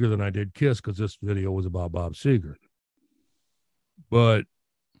Bob Seger than I did Kiss, because this video was about Bob Seger. But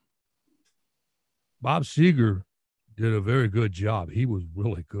Bob Seger did a very good job. He was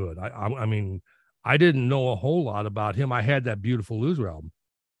really good. I mean, I didn't know a whole lot about him. I had that Beautiful Loser album.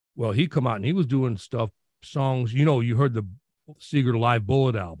 Well, he come out and he was doing songs. You know, you heard the Seger Live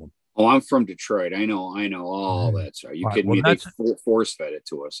Bullet album. Oh, I'm from Detroit. I know all that. Are you kidding me? They force fed it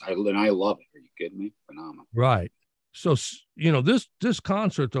to us. I love it. Are you kidding me? Phenomenal. Right. So, you know, this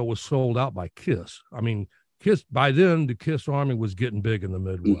concert, though, was sold out by Kiss. I mean, Kiss, by then, the Kiss Army was getting big in the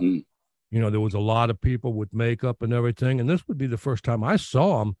Midwest. Mm-hmm. You know, there was a lot of people with makeup and everything. And this would be the first time I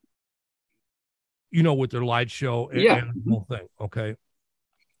saw them, you know, with their light show and the whole thing. Okay.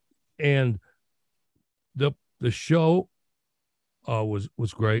 And the show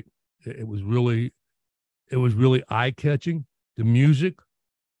was great. It was really eye-catching. The music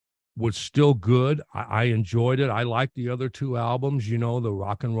was still good. I enjoyed it. I liked the other 2 albums, you know, the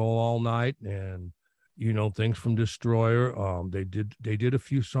Rock and Roll All Night and, you know, things from Destroyer. They did a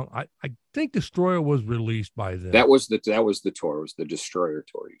few songs. I think Destroyer was released by then. That was the tour. It was the Destroyer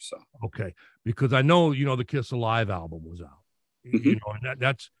tour you saw. Okay, because I know, you know, the Kiss Alive album was out. Mm-hmm. You know, and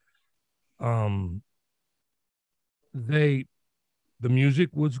that's the music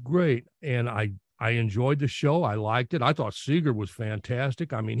was great, and I enjoyed the show. I liked it. I thought Seger was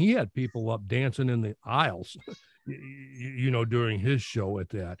fantastic. I mean, he had people up dancing in the aisles, you know, during his show at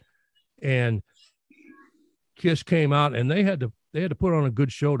that. And Kiss came out, and they had to they had to put on a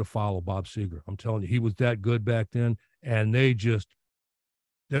good show to follow Bob Seger. I'm telling you, he was that good back then, and they just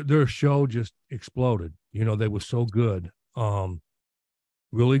their show just exploded. You know, they were so good,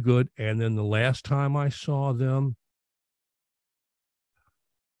 really good. And then the last time I saw them,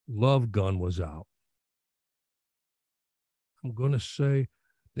 Love Gun was out. I'm going to say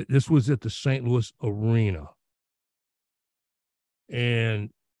that this was at the St. Louis Arena, and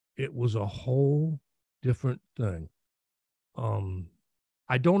it was a whole different thing.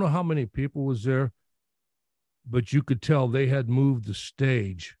 I don't know how many people was there, but you could tell they had moved the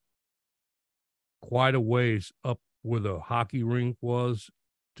stage quite a ways up where the hockey rink was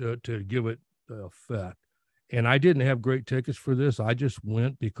to give it the effect. And I didn't have great tickets for this. I just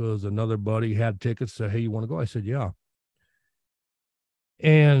went because another buddy had tickets. Said, "Hey, you want to go?" I said, "Yeah."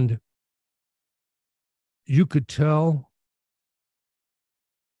 And you could tell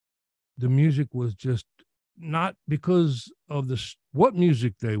the music was just not because of what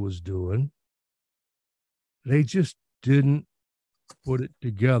music they was doing. They just didn't put it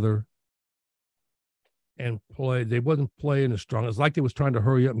together and play. They wasn't playing as strong. It's like they was trying to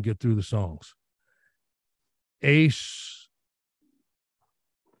hurry up and get through the songs. Ace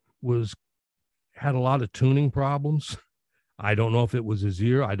had a lot of tuning problems. I don't know if it was his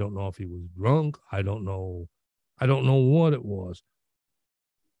ear. I don't know if he was drunk. I don't know what it was.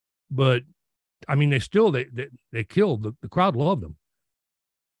 But I mean, they killed the crowd, loved them.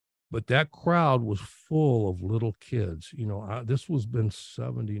 But that crowd was full of little kids. You know, this was been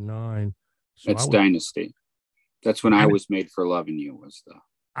 79. So That's Dynasty. That's when I Was Made for Loving You was the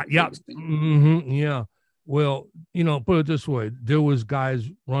yeah. Mm-hmm, yeah. Well, you know, put it this way. There was guys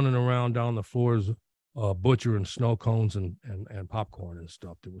running around down the floors, butchering snow cones and popcorn and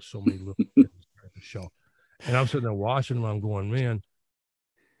stuff. There was so many little kids at the show. And I'm sitting there watching them. I'm going, man,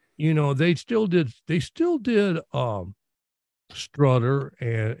 you know, they still did Strutter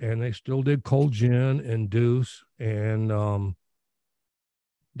and they still did Cold Gin and Deuce. And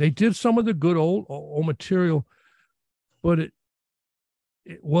they did some of the good old material, but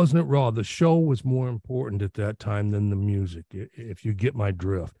it wasn't raw. The show was more important at that time than the music, if you get my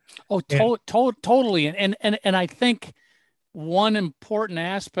drift. Oh, totally. And I think one important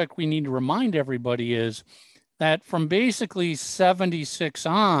aspect we need to remind everybody is that from basically 76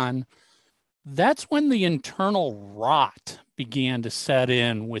 on, that's when the internal rot began to set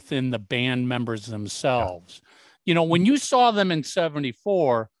in within the band members themselves. Yeah. You know, when you saw them in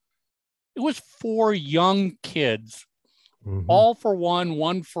 74, it was 4 young kids. Mm-hmm. All for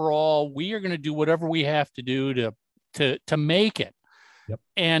one for all. We are going to do whatever we have to do to make it. Yep.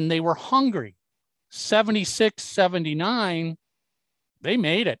 And they were hungry. 76, 79, they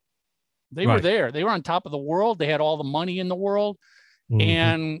made it. They were there. They were on top of the world. They had all the money in the world. Mm-hmm.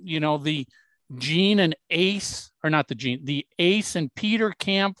 And, you know, the Ace and Peter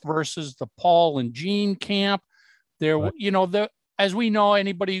camp versus the Paul and Gene camp. There, you know, as we know,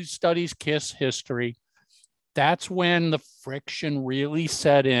 anybody who studies Kiss history, that's when the friction really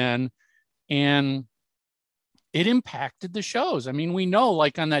set in and it impacted the shows. I mean, we know,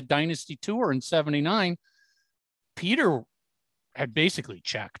 like on that Dynasty tour in 79, Peter had basically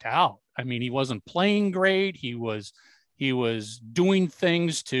checked out. I mean, he wasn't playing great. He was doing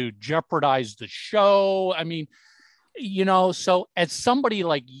things to jeopardize the show. I mean, you know, so as somebody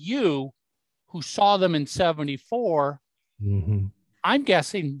like you who saw them in 74, mm-hmm. I'm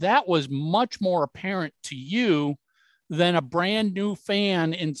guessing that was much more apparent to you than a brand new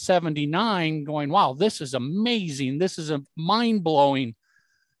fan in 79 going, wow, this is amazing. This is mind blowing.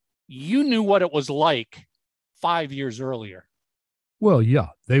 You knew what it was like 5 years earlier. Well, yeah,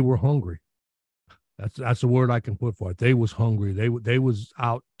 they were hungry. That's a word I can put for it. They was hungry. They was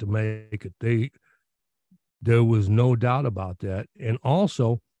out to make it. There was no doubt about that. And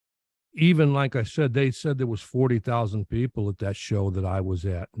also, even like I said, they said there was 40,000 people at that show that I was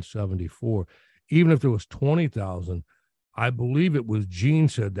at in 74. Even if there was 20,000, I believe it was Gene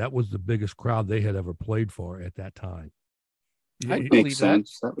said that was the biggest crowd they had ever played for at that time. That makes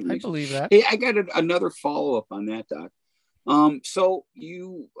sense. I believe that. Hey, I got another follow-up on that, Doc. So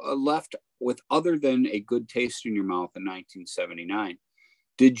you left with other than a good taste in your mouth in 1979.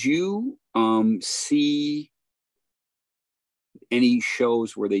 Did you see any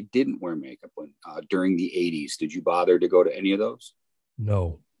shows where they didn't wear makeup during the 80s? Did you bother to go to any of those?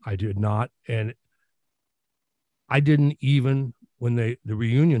 No, I did not. And I didn't even, when the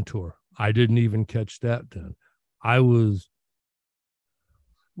reunion tour, I didn't even catch that then. I was,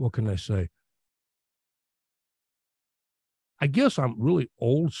 what can I say? I guess I'm really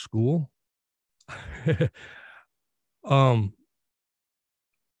old school.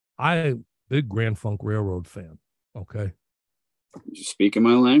 I big Grand Funk Railroad fan. Okay. Just speaking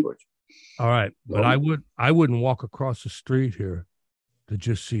my language. All right, but I wouldn't walk across the street here to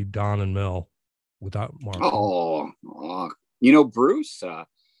just see Don and Mel without Mark. Oh, you know, Bruce.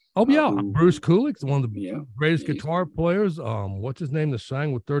 Bruce Kulick, one of the greatest guitar players. What's his name that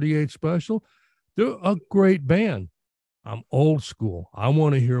sang with 38 Special? They're a great band. I'm old school. I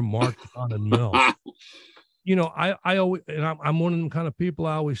want to hear Mark, Don, and Mel. You know, I always, and I'm one of them kind of people.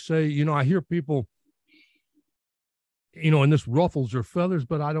 I always say, you know, I hear people, you know, and this ruffles their feathers,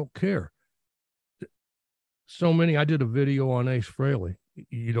 but I don't care. So many. I did a video on Ace Frehley.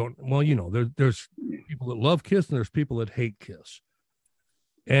 You don't. Well, you know, there's people that love Kiss and there's people that hate Kiss,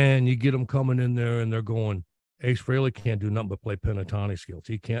 and you get them coming in there and they're going, Ace Frehley can't do nothing but play pentatonic scales.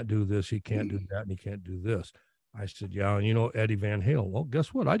 He can't do this. He can't do that, and he can't do this. I said, yeah, and you know Eddie Van Halen. Well,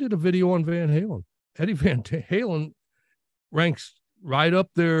 guess what? I did a video on Van Halen. Eddie Van Halen ranks right up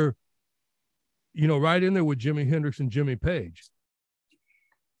there, you know, right in there with Jimi Hendrix and Jimmy Page.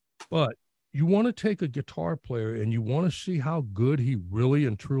 But you want to take a guitar player and you want to see how good he really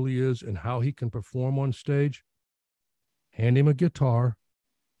and truly is and how he can perform on stage, hand him a guitar,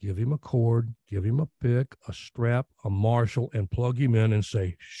 give him a chord, give him a pick, a strap, a Marshall, and plug him in and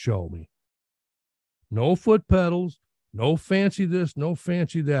say, show me. No foot pedals, no fancy this, no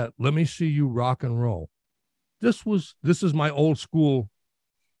fancy that. Let me see you rock and roll. This is my old school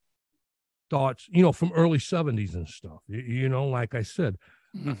thoughts, you know, from early 70s and stuff. You know, like I said,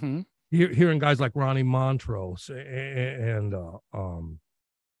 hearing guys like Ronnie Montrose and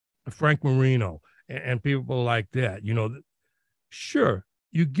Frank Marino and people like that, you know, sure,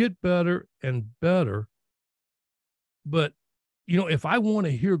 you get better and better. But, you know, if I want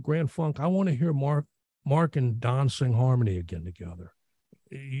to hear Grand Funk, I want to hear Mark and Don sing harmony again together.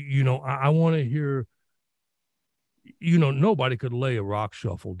 You know, I want to hear, you know, nobody could lay a rock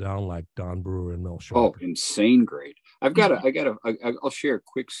shuffle down like Don Brewer and Mel Sharp. Oh, insane great. I'll share a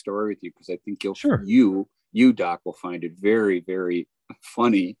quick story with you because I think you, Doc, will find it very, very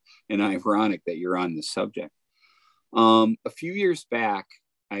funny and ironic that you're on this subject. A few years back,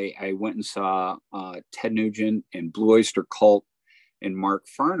 I went and saw Ted Nugent and Blue Oyster Cult, and Mark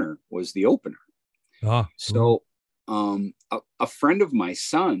Farner was the opener. So a friend of my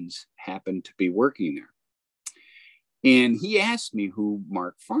son's happened to be working there. And he asked me who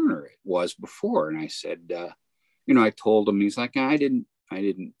Mark Farner was before. And I said, you know, I told him, he's like, I didn't,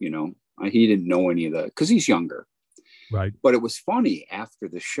 you know, he didn't know any of the, because he's younger. Right. But it was funny after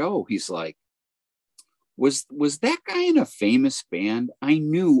the show, he's like, was that guy in a famous band? I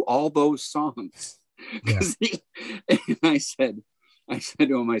knew all those songs. Yeah. And I said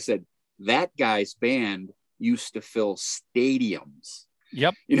to him, I said, that guy's band used to fill stadiums.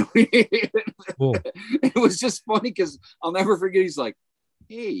 Yep. You know, cool. It was just funny because I'll never forget. He's like,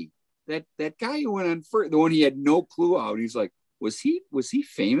 hey, that guy who went on first, the one he had no clue out. He's like, was he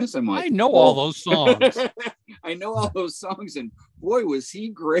famous? I'm like, I know all those songs. I know all those songs, and boy, was he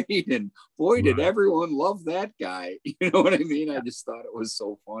great, and boy, did everyone love that guy. You know what I mean? I just thought it was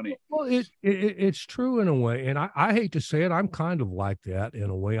so funny. Well, it's true in a way, and I hate to say it, I'm kind of like that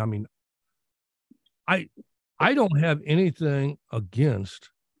in a way. I mean, I don't have anything against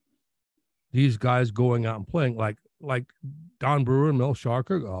these guys going out and playing like Don Brewer and Mel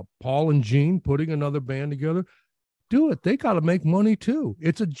Sharker, Paul and Gene putting another band together. Do it. They got to make money too.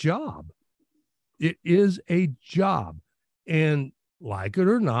 It's a job. It is a job. And like it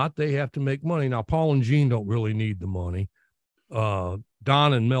or not, they have to make money. Now, Paul and Gene don't really need the money. Don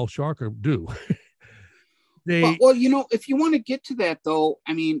and Mel Sharker do. Well, you know, if you want to get to that though,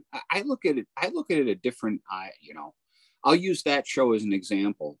 I mean, I look at it a different eye, you know. I'll use that show as an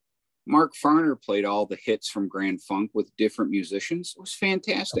example. Mark Farner played all the hits from Grand Funk with different musicians. It was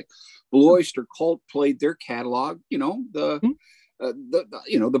fantastic. Blue Oyster Cult played their catalog. You know,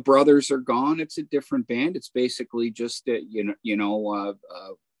 the brothers are gone. It's a different band. It's basically just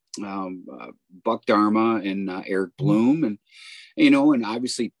Buck Dharma and Eric Bloom, and you know, and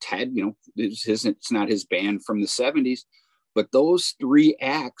obviously Ted. You know, it's not his band from the 70s. But those three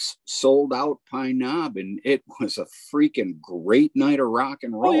acts sold out Pine Knob, and it was a freaking great night of rock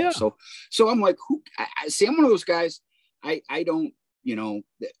and roll. Oh, yeah. So I'm like, I see, I'm one of those guys. I don't, you know,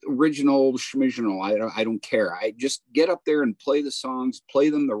 original schmiginal. I don't care. I just get up there and play the songs, play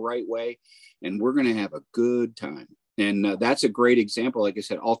them the right way, and we're gonna have a good time. And that's a great example. Like I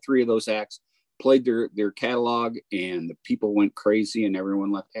said, all three of those acts played their catalog, and the people went crazy, and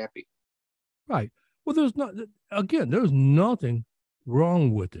everyone left happy. Right. Well, there's nothing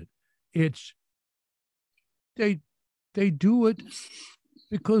wrong with it. It's they do it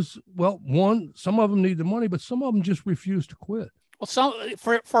because, well, one, some of them need the money, but some of them just refuse to quit. Well,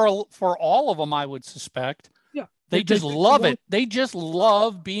 for all of them, I would suspect. Yeah. They just love it. They just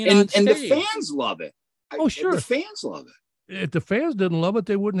love being on stage. And the fans love it. Oh, sure. The fans love it. If the fans didn't love it,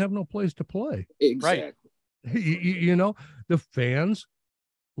 they wouldn't have no place to play. Exactly. Right. You know, the fans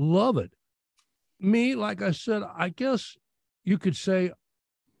love it. Me, like I said, I guess you could say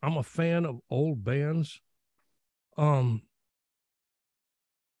I'm a fan of old bands. I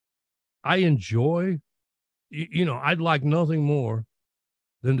enjoy, you know, I'd like nothing more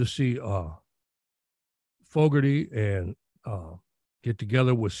than to see Fogerty and get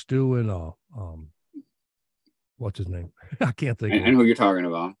together with Stu and what's his name? I can't think. I know who you're talking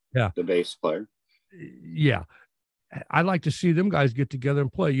about. Yeah, the bass player. Yeah, I'd like to see them guys get together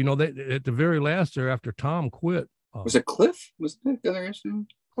and play. You know, they at the very last there after Tom quit. Was it Cliff? Was that the other guy's name?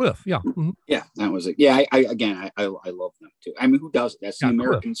 Cliff, yeah. Mm-hmm. Yeah, that was it. Yeah, I love them too. I mean, who does it? That's the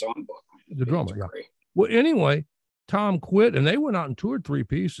American Songbook. The drummer, yeah. Great. Well, anyway, Tom quit and they went out and toured 3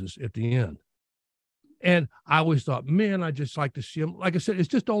 pieces at the end. And I always thought, man, I just like to see him. Like I said, it's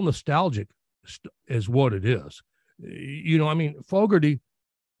just all nostalgic is what it is. You know, I mean, Fogerty,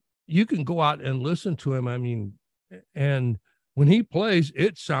 you can go out and listen to him. I mean, and when he plays,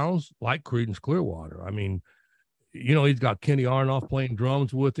 it sounds like Creedence Clearwater. I mean, you know, he's got Kenny Aronoff playing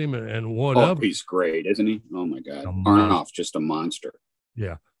drums with him and whatever. Oh, he's great, isn't he? Oh my God. Aronoff's just a monster.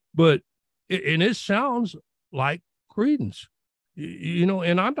 Yeah. But it sounds like Creedence, you know,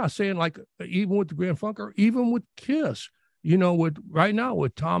 and I'm not saying like even with the Grand Funk or even with Kiss, you know, with right now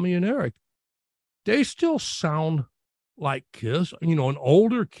with Tommy and Eric, they still sound like Kiss, you know, an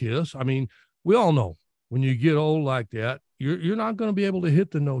older Kiss. I mean, we all know when you get old like that, you're not going to be able to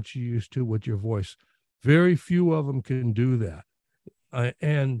hit the notes you used to with your voice. Very few of them can do that.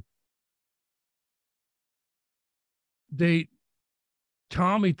 And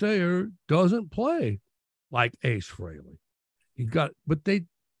Tommy Thayer doesn't play like Ace Frehley. But the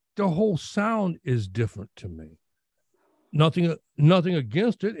whole sound is different to me. Nothing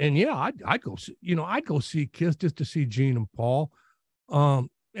against it. And yeah, I'd go see, you know, I'd go see Kiss just to see Gene and Paul,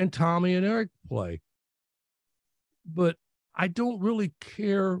 and Tommy and Eric play. But I don't really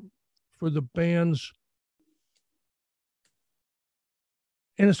care for the bands.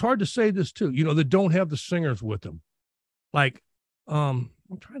 And it's hard to say this too, you know, that don't have the singers with them. Like, I'm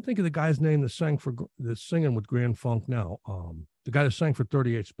trying to think of the guy's name that's singing with Grand Funk now. The guy that sang for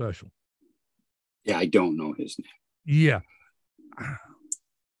 38 Special. Yeah, I don't know his name. Yeah.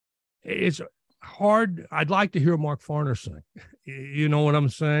 It's hard. I'd like to hear Mark Farner sing. You know what I'm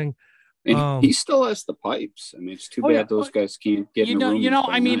saying? And he still has the pipes. I mean, it's too bad those guys can't get in the room. You know,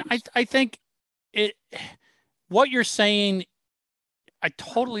 I mean, I think what you're saying, I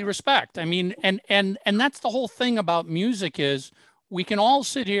totally respect. I mean, and that's the whole thing about music is we can all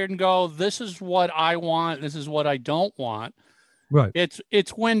sit here and go, this is what I want. This is what I don't want. Right.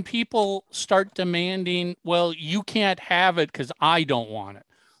 It's when people start demanding, well, you can't have it because I don't want it.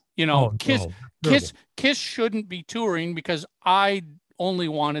 You know, Kiss shouldn't be touring because I only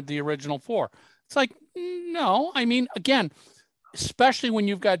wanted the original 4. It's like, no, I mean, again, especially when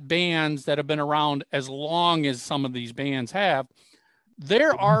you've got bands that have been around as long as some of these bands have,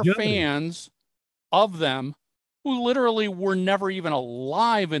 there are fans of them who literally were never even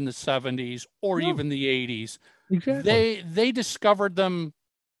alive in the 70s or even the 80s. Exactly. They discovered them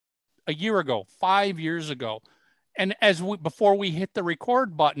a year ago, 5 years ago. And before we hit the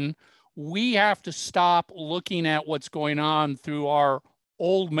record button, we have to stop looking at what's going on through our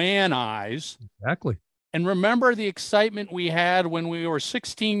old man eyes. Exactly. And remember the excitement we had when we were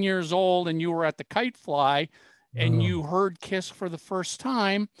 16 years old and you were at the Kite Fly and you heard Kiss for the first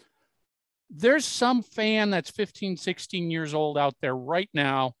time. There's some fan that's 15, 16 years old out there right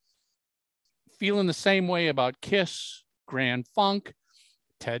now feeling the same way about Kiss, Grand Funk,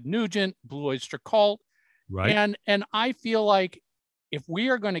 Ted Nugent, Blue Oyster Cult. Right. And I feel like if we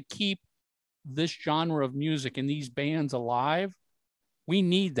are going to keep this genre of music and these bands alive, we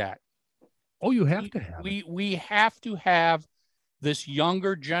need that. Oh, you have to have it. We have to have this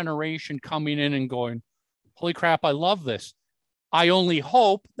younger generation coming in and going, holy crap, I love this. I only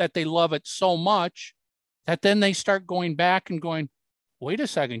hope that they love it so much that then they start going back and going, wait a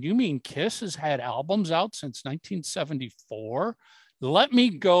second, you mean Kiss has had albums out since 1974? Let me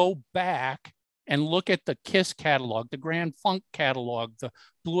go back and look at the Kiss catalog, the Grand Funk catalog, the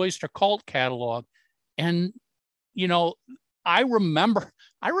Blue Oyster Cult catalog. And, you know, I remember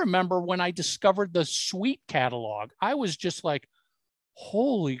when I discovered the Sweet catalog, I was just like,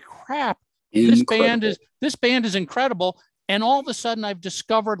 holy crap, this band is incredible. And all of a sudden I've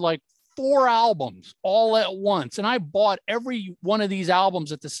discovered like 4 albums all at once. And I bought every one of these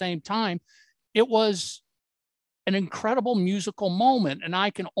albums at the same time. It was an incredible musical moment. And I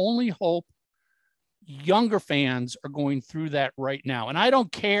can only hope younger fans are going through that right now. And I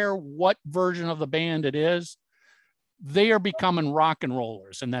don't care what version of the band it is, they are becoming rock and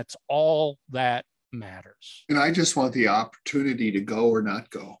rollers, and that's all that matters. And I just want the opportunity to go or not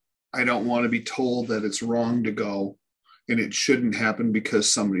go. I don't want to be told that it's wrong to go and it shouldn't happen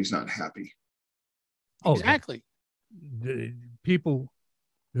because somebody's not happy. Oh, exactly. People,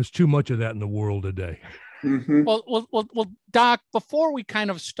 there's too much of that in the world today. Mm-hmm. Well, Doc, before we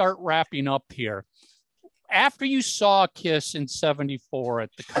kind of start wrapping up here, after you saw Kiss in 74 at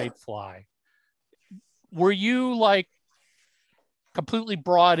the Kite Fly, were you like completely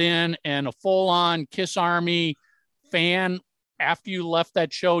brought in and a full-on Kiss Army fan after you left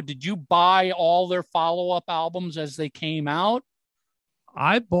that show? Did you buy all their follow-up albums as they came out?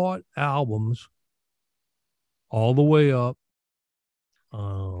 I bought albums all the way up.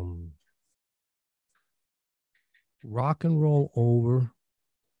 Rock and Roll Over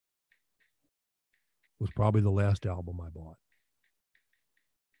was probably the last album I bought.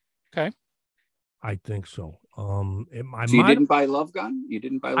 Okay. I think so. So you didn't buy Love Gun? You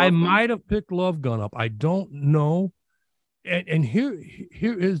didn't buy Love Gun? I might have picked Love Gun up. I don't know. And here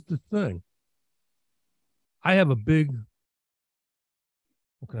is the thing. I have a big,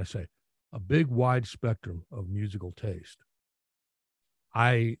 what can I say? A big wide spectrum of musical taste.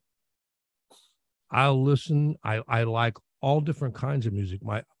 I'll listen. I like all different kinds of music.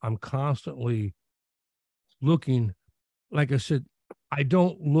 I'm constantly looking. Like I said, I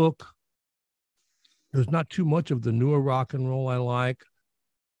don't look. There's not too much of the newer rock and roll I like.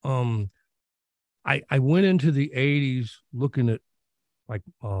 I went into the 80s looking at like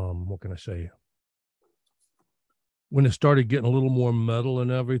what can I say? When it started getting a little more metal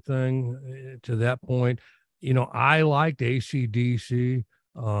and everything, to that point, I liked AC/DC.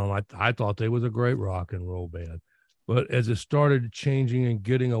 I thought they was a great rock and roll band. But as it started changing and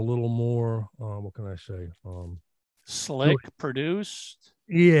getting a little more, what can I say? Slick, produced.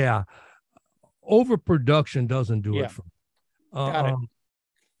 Yeah. Overproduction doesn't do it for me. Got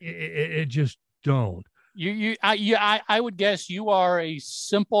it. It just don't. I would guess you are a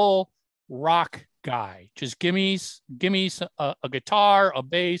simple rock guy. Just give me a guitar, a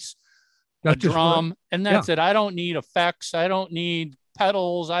bass, a drum, and that's it. I don't need effects. I don't need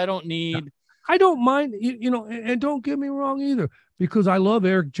pedals. I don't need. I don't mind, and don't get me wrong either, because I love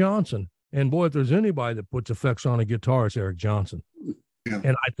Eric Johnson. And boy, if there's anybody that puts effects on a guitar, it's Eric Johnson. Yeah.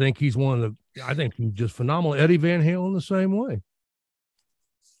 And I think he's I think he's just phenomenal. Eddie Van Halen the same way.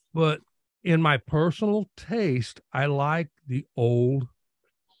 But in my personal taste, I like the old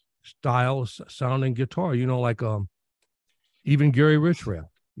style sounding guitar, like even Gary Richrath.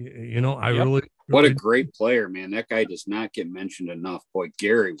 Really. What a great player, man. That guy does not get mentioned enough. Boy,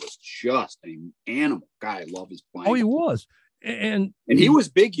 Gary was just an animal guy. I love his playing. Oh, he was. And he was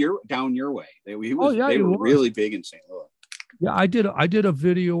big down your way. They were really big in St. Louis. Yeah, I did a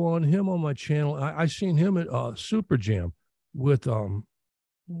video on him on my channel. I seen him at Super Jam with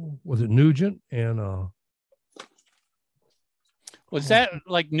was it Nugent and was that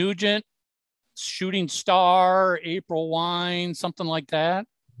like Nugent, Shooting Star, April Wine, something like that?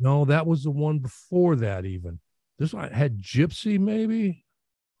 No, that was the one before that. Even this one had Gypsy, maybe.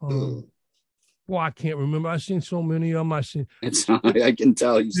 Well, I can't remember. I've seen so many of them. I can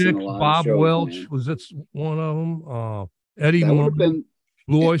tell you've seen a lot. Bob of shows, Welch man. was that's one of them. Eddie that would have been.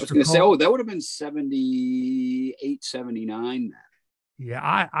 Blue Oyster Cult. That would have been 78, 79 then.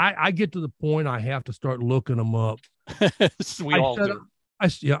 Yeah, I get to the point I have to start looking them up. We all do. I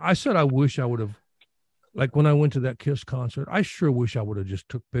said I wish I would have, like when I went to that Kiss concert, I sure wish I would have just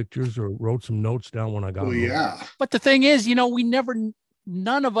took pictures or wrote some notes down when I got home. Yeah. But the thing is,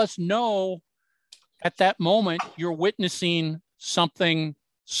 none of us know at that moment you're witnessing something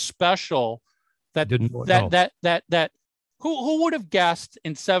special that who would have guessed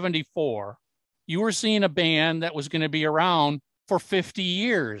in 74 you were seeing a band that was going to be around for 50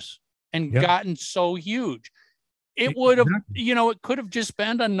 years and gotten so huge. It would have, it could have just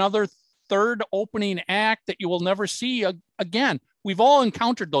been another third opening act that you will never see again. We've all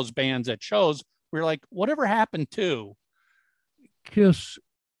encountered those bands at shows. We're like, whatever happened to? Kiss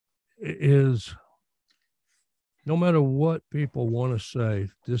is, no matter what people want to say,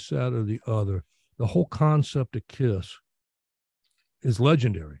 this, that, or the other, the whole concept of Kiss is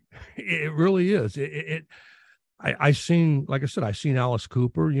legendary. It really is. I seen, like I said, I seen Alice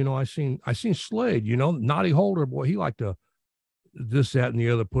Cooper, I seen Slade, Noddy Holder, boy, he liked to this, that, and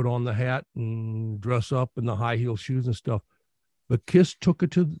the other, put on the hat and dress up in the high heel shoes and stuff. But Kiss took it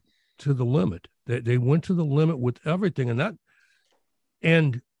to the limit. They went to the limit with everything.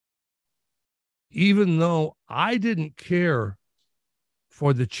 And even though I didn't care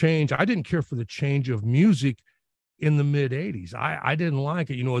for the change. I didn't care for the change of music in the mid 80s. I didn't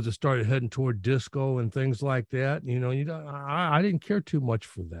like it, as it started heading toward disco and things like that. I didn't care too much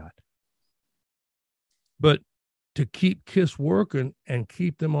for that. But to keep Kiss working and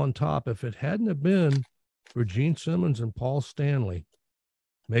keep them on top, if it hadn't have been for Gene Simmons and Paul Stanley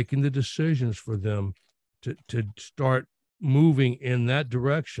making the decisions for them to start moving in that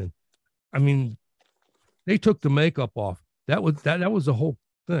direction, I mean, they took the makeup off. That was the whole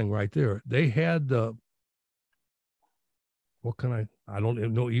thing right there. They had the, I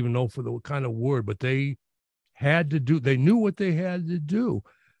don't even know for the kind of word, but they knew what they had to do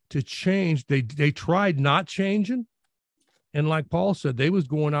to change. They tried not changing. And like Paul said, they was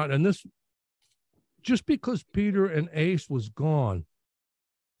going out, and this, just because Peter and Ace was gone,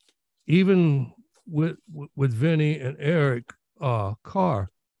 even with Vinny and Eric Carr,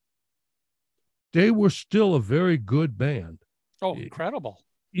 they were still a very good band. Oh, incredible.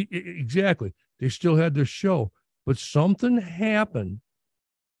 Exactly. They still had their show, but something happened.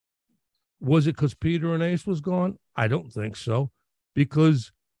 Was it because Peter and Ace was gone? I don't think so,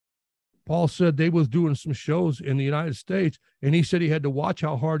 because Paul said they was doing some shows in the United States, and he said he had to watch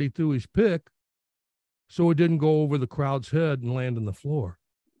how hard he threw his pick so it didn't go over the crowd's head and land on the floor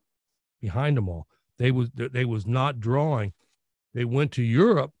behind them all. They was not drawing. They went to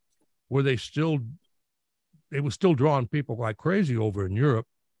Europe, where they were still drawing people like crazy over in Europe.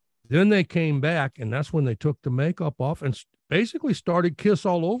 Then they came back, and that's when they took the makeup off and basically started Kiss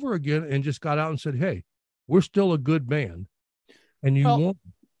all over again, and just got out and said, "Hey, we're still a good band, and you won't."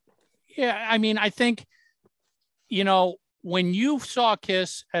 Yeah, I mean, I think, when you saw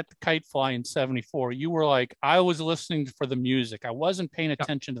Kiss at the Kite Fly in '74, you were like, I was listening for the music. I wasn't paying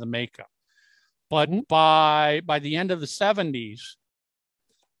attention to the makeup. But by the end of the '70s,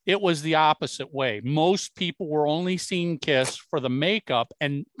 it was the opposite way. Most people were only seeing Kiss for the makeup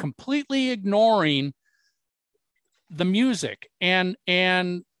and completely ignoring the music. And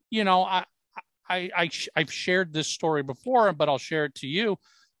I've shared this story before, but I'll share it to you.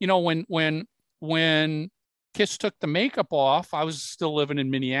 When Kiss took the makeup off, I was still living in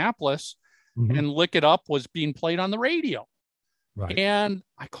Minneapolis, and Lick It Up was being played on the radio. Right. And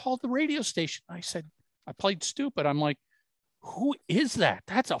I called the radio station. I said, I played stupid. I'm like, who is that?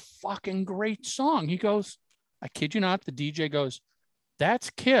 That's a fucking great song. He goes, I kid you not. The DJ goes, that's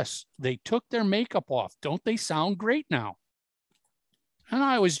Kiss. They took their makeup off. Don't they sound great now? And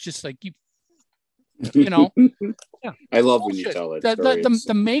I was just like, yeah. I love when you tell it.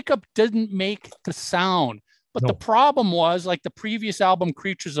 The makeup didn't make the sound. But the problem was, like the previous album,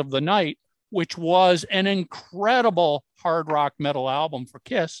 Creatures of the Night, which was an incredible hard rock metal album for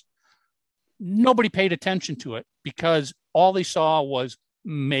Kiss, nobody paid attention to it because all they saw was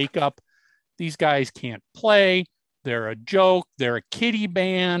makeup. These guys can't play. They're a joke. They're a kiddie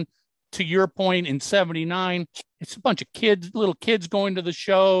band. To your point, in '79, it's a bunch of little kids going to the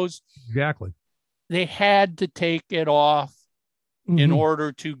shows. Exactly. They had to take it off in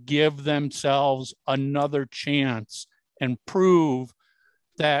order to give themselves another chance and prove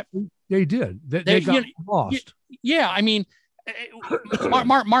that they did. They got lost. Yeah, I mean,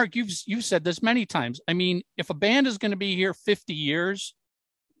 Mark, you've said this many times. I mean, if a band is going to be here 50 years,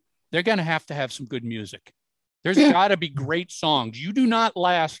 they're going to have some good music. There's got to be great songs. You do not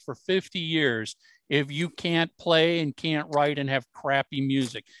last for 50 years if you can't play and can't write and have crappy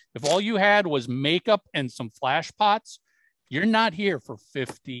music. If all you had was makeup and some flash pots, you're not here for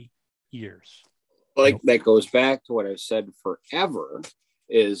 50 years. That goes back to what I've said forever,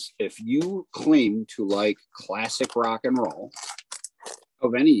 is if you claim to like classic rock and roll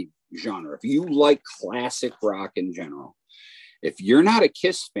of any genre, if you like classic rock in general, if you're not a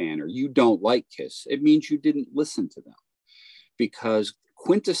Kiss fan or you don't like Kiss, it means you didn't listen to them. Because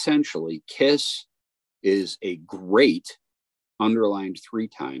quintessentially, Kiss is a great, underlined 3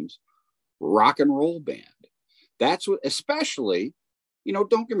 times, rock and roll band. That's what, especially,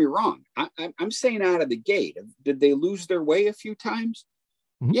 don't get me wrong. I'm saying out of the gate, did they lose their way a few times?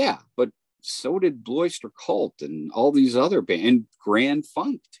 Yeah, but so did Blue Oyster Cult and all these other bands, and Grand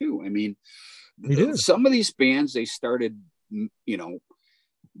Funk too. I mean, some of these bands, they started,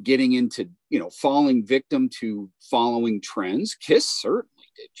 getting into, falling victim to following trends. Kiss certainly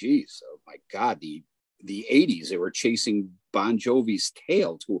did. Geez, oh my God, the 80s, they were chasing Bon Jovi's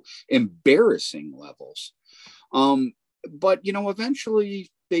tail to embarrassing levels. But eventually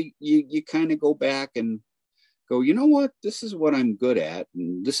you kind of go back and go, you know what, this is what I'm good at,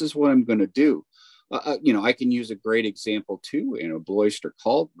 and this is what I'm going to do. I can use a great example too. Blue Oyster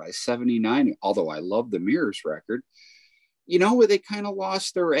Cult by '79, although I love the Mirrors record, where they kind of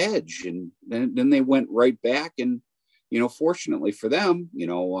lost their edge, and then they went right back and fortunately for them,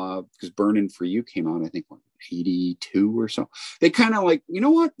 because Burning for You came out, I think, 82 or so. They kind of like, you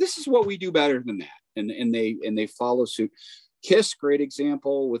know what, this is what we do better than that. And they follow suit. Kiss, great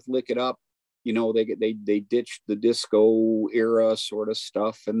example with Lick It Up. They ditched the disco era sort of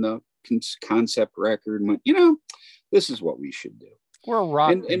stuff and the concept record and went, this is what we should do. We're a rock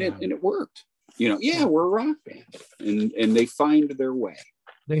band. And it worked. We're a rock band. And they find their way.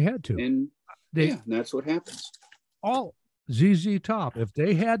 They had to. And and that's what happens. All ZZ Top, if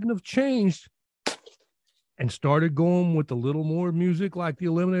they hadn't have changed and started going with a little more music like the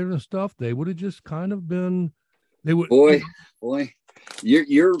Eliminator and stuff, they would have just kind of been. They would. Boy,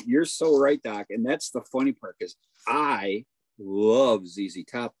 you're so right, Doc. And that's the funny part, because I love ZZ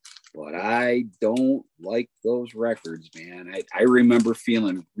Top, but I don't like those records, man. I remember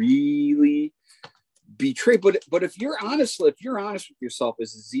feeling really betrayed. But if you're honest with yourself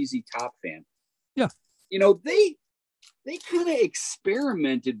as a ZZ Top fan, yeah, they kind of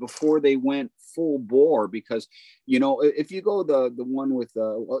experimented before they went full bore, because if you go the one with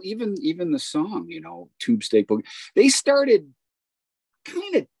even the song, Tube Steak Boogie, they started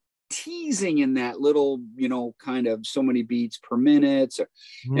kind of teasing in that little kind of so many beats per minute,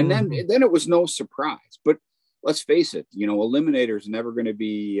 and then it was no surprise. But let's face it, Eliminator is never going to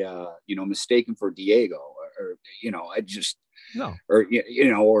be mistaken for Diego or I just no, or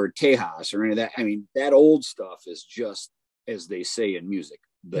or Tejas or any of that. I mean, that old stuff is just, as they say in music,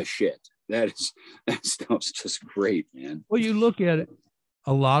 the shit. That stuff's just great, man. Well, you look at it,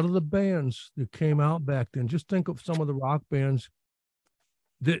 a lot of the bands that came out back then, just think of some of the rock bands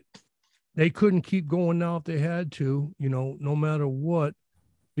that they couldn't keep going now if they had to, no matter what,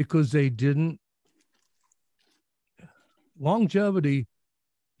 because they didn't. Longevity,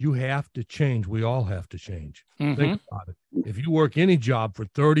 you have to change. We all have to change. Mm-hmm. Think about it. If you work any job for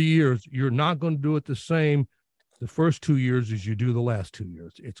 30 years, you're not going to do it the same the first 2 years as you do the last 2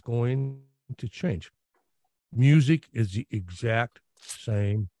 years. It's going to change. Music is the exact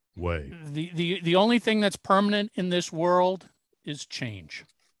same way. The only thing that's permanent in this world is change.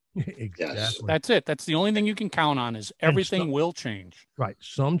 Exactly. That's it. That's the only thing you can count on, is everything will change. Right.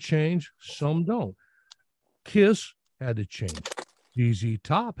 Some change, some don't. Kiss had to change. ZZ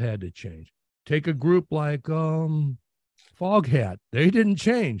Top had to change. Take a group like Foghat. They didn't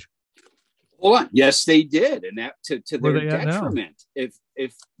change. Hold on. Yes, they did. And that to Where their they at now? detriment. If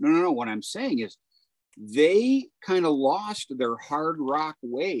no. What I'm saying is they kind of lost their hard rock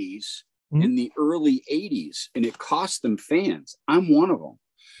ways in the early 80s, and it cost them fans. I'm one of them.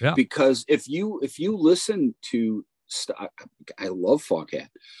 Yeah. Because if you listen to I love Foghat,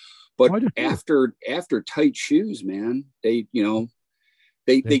 but after Tight Shoes, man, they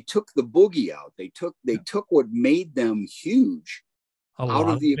took the boogie out. They took what made them huge out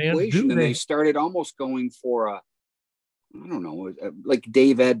of the equation, and they started almost going for I don't know, like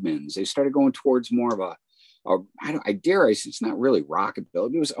Dave Edmunds. They started going towards more of I dare say it's not really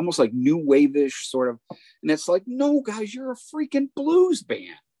rockabilly. It was almost like new wave-ish sort of, and it's like, no, guys, you're a freaking blues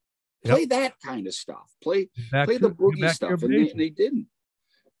band. Play that kind of stuff. Play the boogie stuff, and they didn't.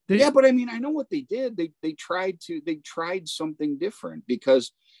 But I mean, I know what they did. They tried something different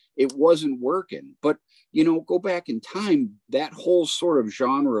because it wasn't working. But go back in time, that whole sort of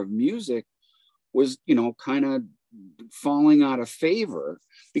genre of music was kind of falling out of favor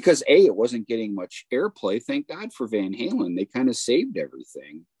because it wasn't getting much airplay. Thank God for Van Halen. They kind of saved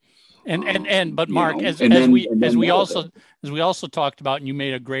everything. But Mark, as we also talked about, and you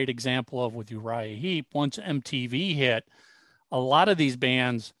made a great example of with Uriah Heep, once MTV hit, a lot of these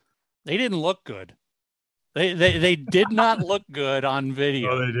bands, they didn't look good. They did not look good on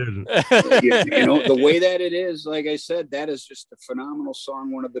video. No, they didn't. The way that it is, like I said, that is just a phenomenal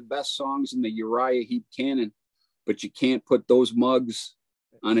song, one of the best songs in the Uriah Heep canon. But you can't put those mugs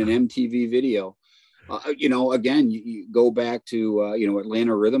on an MTV video. Again, you go back to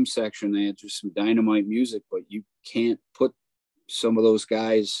Atlanta Rhythm Section. They had just some dynamite music, but you can't put some of those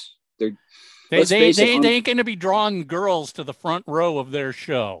guys. They ain't going to be drawing girls to the front row of their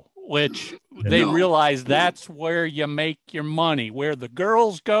show, which they realize that's where you make your money. Where the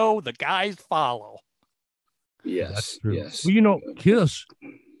girls go, the guys follow. Yes. Yes. Well, Kiss,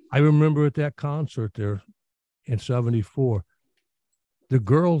 I remember at that concert there in 74, the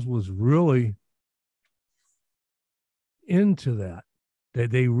girls was really into that.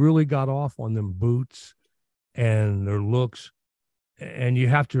 They really got off on them boots and their looks. And you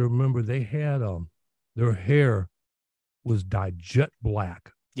have to remember they had their hair was dyed jet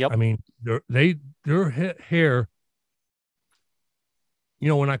black. Yep. I mean, their hair,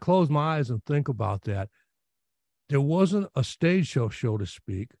 when I close my eyes and think about that, there wasn't a stage show, so to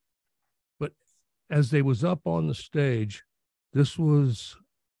speak, but as they was up on the stage, this was,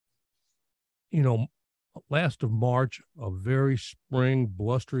 last of March, a very spring,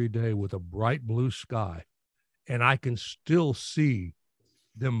 blustery day with a bright blue sky. And I can still see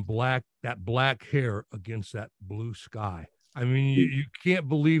that black hair against that blue sky. I mean, you can't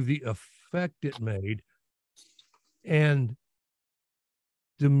believe the effect it made. And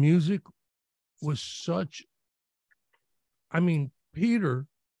the music was such, Peter,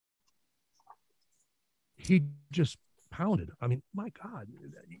 he just pounded. I mean, my God,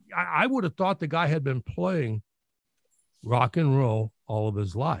 I would have thought the guy had been playing rock and roll all of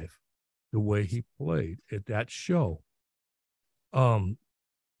his life, the way he played at that show. Paul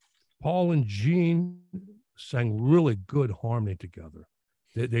and Gene sang really good harmony together.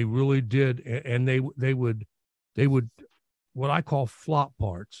 They really did, and they would what I call flop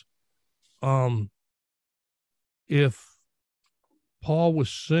parts. If Paul was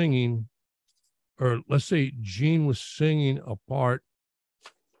singing, or let's say Gene was singing a part,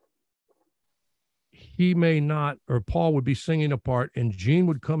 he may not, or Paul would be singing a part, and Gene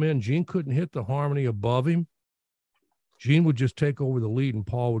would come in. Gene couldn't hit the harmony above him. Gene would just take over the lead, and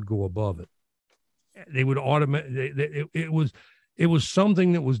Paul would go above it. They would automatically. It was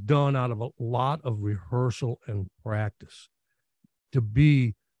something that was done out of a lot of rehearsal and practice to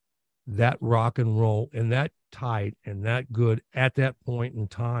be that rock and roll and that tight and that good at that point in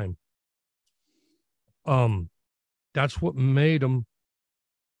time. That's what made them,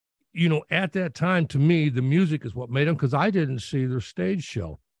 at that time, to me, the music is what made them, because I didn't see their stage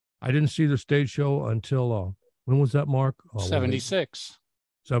show. I didn't see their stage show until, when was that, Mark? 76.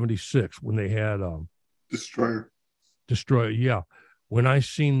 76, when they had Destroyer. Yeah. When I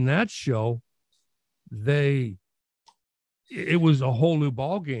seen that show, it was a whole new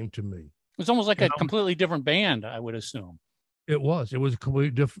ball game to me. It was almost like a completely different band, I would assume. It was a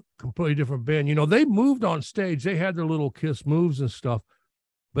completely different band. They moved on stage. They had their little Kiss moves and stuff,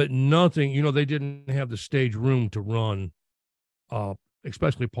 but nothing, they didn't have the stage room to run,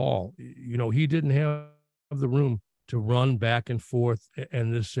 especially Paul. He didn't have the room to run back and forth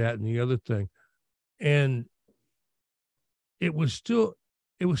and this, that, and the other thing. And it was still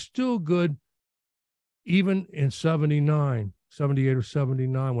good, even in 78 or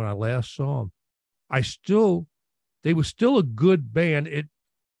 79, when I last saw them. They were still a good band.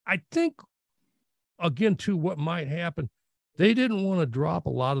 I think, again, too, what might happen, they didn't want to drop a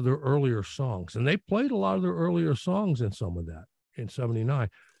lot of their earlier songs, and they played a lot of their earlier songs in some of that in 79.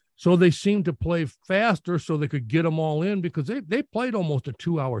 So they seemed to play faster so they could get them all in, because they played almost a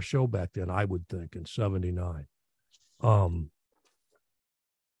 2-hour show back then, I would think, in 79.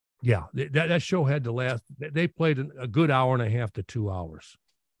 Yeah, that show had to last. They played a good hour and a half to 2 hours.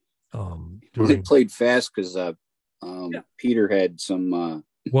 They played fast because Peter had some.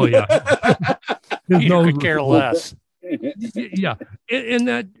 Well, yeah, Peter could care less. Yeah, and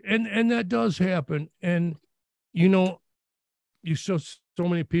that does happen. And you saw so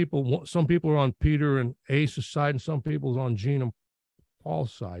many people. Some people are on Peter and Ace's side, and some people are on Gene and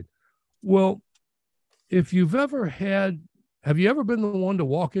Paul's side. Well, if you've ever have you ever been the one to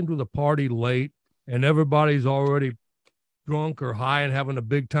walk into the party late and everybody's already drunk or high and having a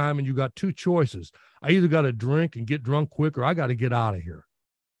big time, and you got two choices? I either got to drink and get drunk quick, or I got to get out of here.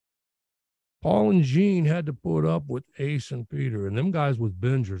 Paul and Gene had to put up with Ace and Peter, and them guys was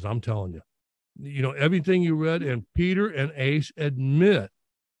bingers, I'm telling you. Everything you read, and Peter and Ace admit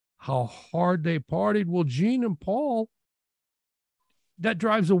how hard they partied. Well, Gene and Paul, that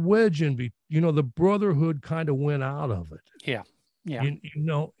drives a wedge in between. The brotherhood kind of went out of it. Yeah.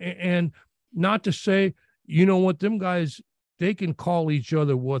 And not to say, what, them guys, they can call each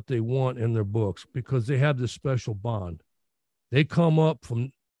other what they want in their books because they have this special bond. They come up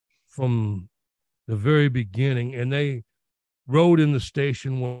from the very beginning, and they rode in the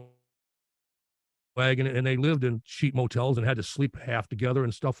station wagon, and they lived in cheap motels and had to sleep half together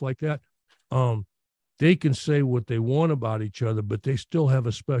and stuff like that. They can say what they want about each other, but they still have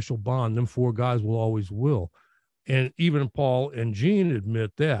a special bond. Them four guys will. And even Paul and Gene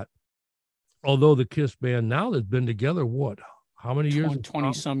admit that. Although the Kiss band now that's been together, what? How many years?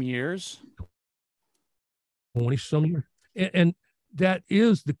 20-some years. 20-some years. And that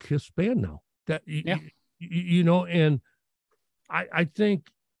is the Kiss band now. And I think,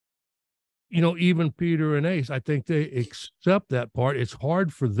 even Peter and Ace, I think they accept that part. It's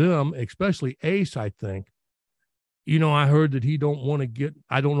hard for them, especially Ace, I think. I heard that he don't want to get,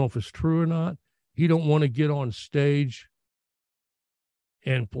 I don't know if it's true or not, he don't want to get on stage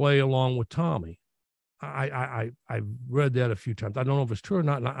and play along with Tommy. I've read that a few times. I don't know if it's true or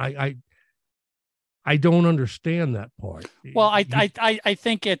not. And I don't understand that part. Well, I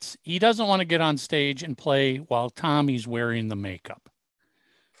think it's he doesn't want to get on stage and play while Tommy's wearing the makeup.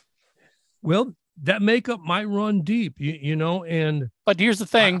 Well, that makeup might run deep, you know, and but here's the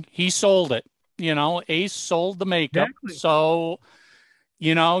thing, he sold it. You know, Ace sold the makeup. Exactly. So,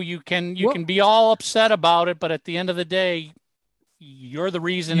 you know, you can be all upset about it, but at the end of the day, you're the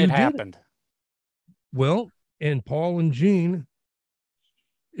reason it happened. Well, and Paul and Gene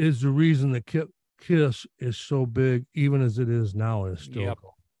is the reason the Kiss is so big, even as it is now, and it's still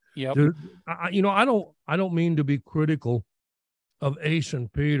Yep. going. You know, I don't mean to be critical of Ace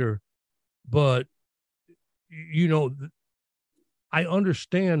and Peter, but you know, I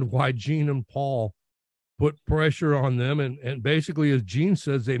understand why Gene and Paul put pressure on them, and basically, as Gene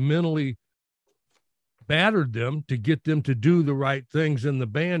says, they mentally battered them to get them to do the right things in the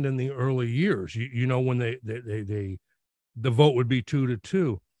band in the early years. You know, when the vote would be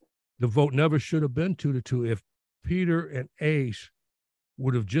 2-2. The vote never should have been 2-2. If Peter and Ace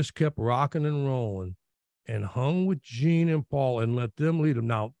would have just kept rocking and rolling and hung with Gene and Paul and let them lead them.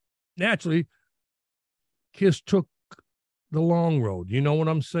 Now, naturally, Kiss took the long road. You know what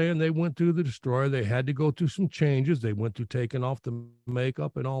I'm saying? They went through the Destroyer. They had to go through some changes. They went through taking off the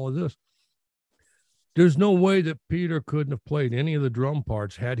makeup and all of this. There's no way that Peter couldn't have played any of the drum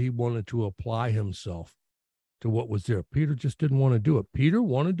parts had he wanted to apply himself to what was there. Peter just didn't want to do it. Peter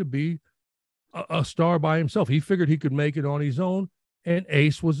wanted to be a star by himself. He figured he could make it on his own, and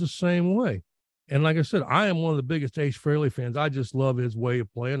Ace was the same way. And like I said, I am one of the biggest Ace Frehley fans. I just love his way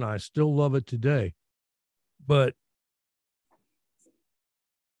of playing. I still love it today. But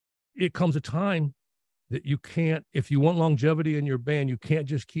it comes a time that you can't, if you want longevity in your band, you can't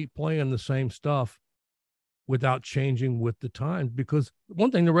just keep playing the same stuff without changing with the times, because one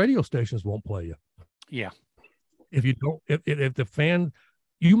thing, the radio stations won't play you. Yeah. If you don't, if the fan,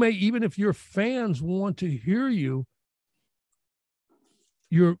 you may, even if your fans want to hear you,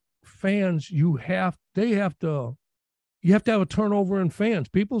 your fans, you have to have a turnover in fans.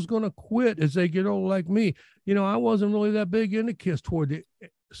 People's going to quit as they get old, like me. You know, I wasn't really that big into Kiss toward the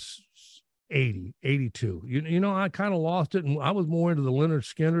 80, 82. You know, I kind of lost it, and I was more into the Leonard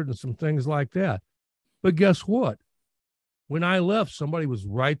Skinner and some things like that. But guess what? When I left, somebody was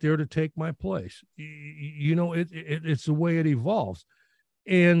right there to take my place. You know, it's the way it evolves.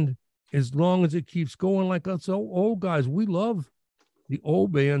 And as long as it keeps going, like us old guys, we love the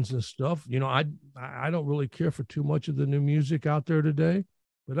old bands and stuff. You know, I don't really care for too much of the new music out there today,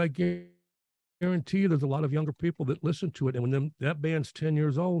 but I guarantee you there's a lot of younger people that listen to it. And when that band's 10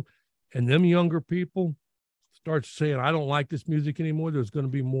 years old and them younger people start saying, I don't like this music anymore, there's going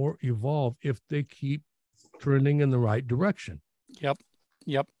to be more evolved if they keep trending in the right direction. Yep.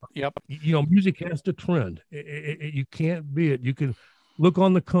 You know, music has to trend. You can't be it. You can look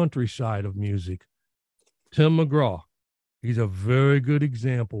on the countryside of music. Tim McGraw, he's a very good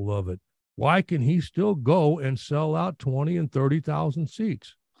example of it. Why can he still go and sell out 20 and 30,000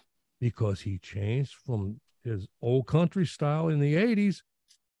 seats? Because he changed from his old country style in the 80s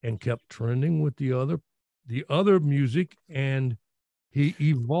and kept trending with the other music, and he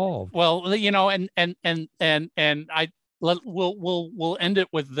evolved. Well, you know, and we'll end it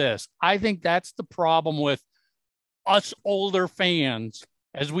with this. I think that's the problem with us older fans.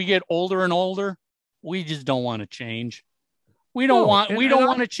 As we get older and older, we just don't want to change. We don't want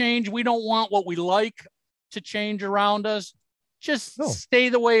to change. We don't want what we like to change around us. Just stay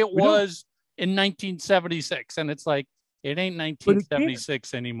the way it was in 1976. And it's like, it ain't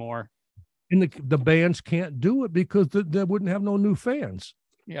 1976 anymore. And the bands can't do it because they wouldn't have no new fans.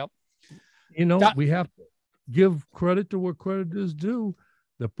 Yep. You know, we have to give credit to where credit is due.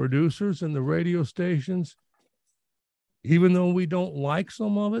 The producers and the radio stations, even though we don't like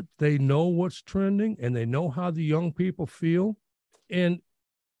some of it, they know what's trending and they know how the young people feel. And,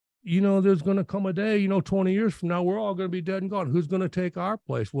 you know, there's going to come a day, 20 years from now, we're all going to be dead and gone. Who's going to take our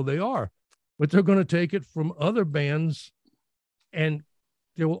place? Well, they are, but they're going to take it from other bands, and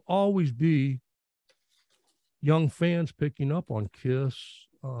there will always be young fans picking up on Kiss,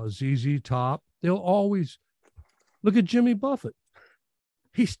 ZZ Top. They'll always look at Jimmy Buffett.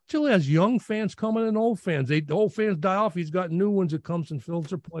 He still has young fans coming and old fans. The old fans die off. He's got new ones that comes and fills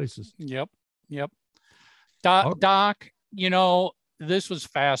their places. Yep. Doc, you know, this was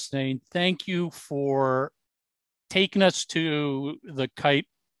fascinating. Thank you for taking us to the Kite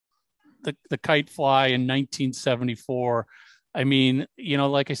fly in 1974. I mean, you know,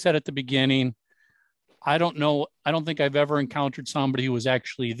 like I said at the beginning, I don't think I've ever encountered somebody who was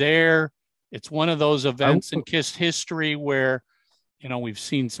actually there. It's one of those events in Kiss history where, you know, we've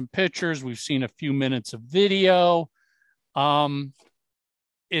seen some pictures, we've seen a few minutes of video.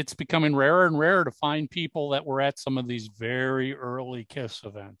 it's becoming rarer and rarer to find people that were at some of these very early Kiss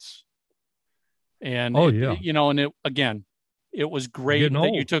events. And again, it was great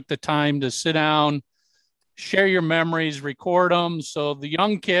that you took the time to sit down, share your memories, record them. So the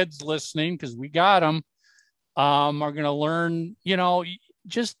young kids listening, because we got them, are going to learn,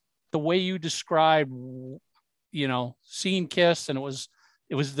 just the way you describe, seeing Kiss. And it was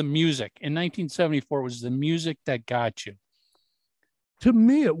the music in 1974. It was the music that got you. To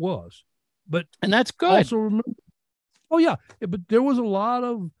me, it was, and that's good. Also remember, but there was a lot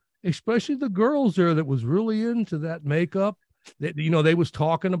of, especially the girls there, that was really into that makeup. That they was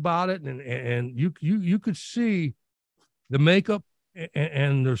talking about it, and you could see the makeup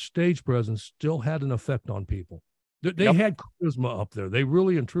and their stage presence still had an effect on people. They had charisma up there. They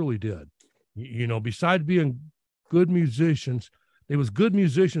really and truly did. Besides being good musicians, there was good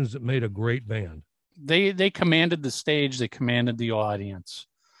musicians that made a great band. They commanded the stage. They commanded the audience.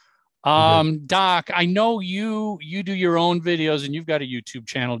 Doc, I know you do your own videos and you've got a YouTube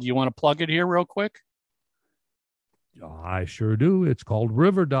channel. Do you want to plug it here real quick? I sure do. It's called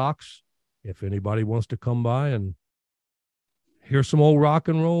River Docs. If anybody wants to come by and hear some old rock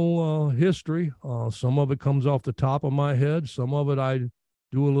and roll history, some of it comes off the top of my head. Some of it I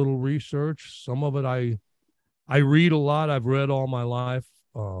do a little research. Some of it I read a lot. I've read all my life.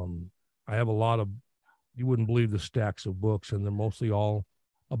 I have a lot of, you wouldn't believe the stacks of books, and they're mostly all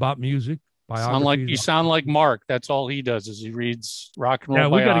about music. You sound like Mark. That's all he does is he reads rock and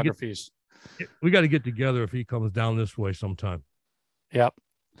roll biographies. We got to get together if he comes down this way sometime. Yep.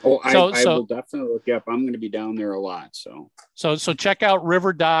 Oh, I will definitely look up. I'm going to be down there a lot. So check out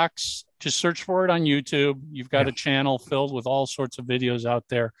River Docs. Just search for it on YouTube. You've got a channel filled with all sorts of videos out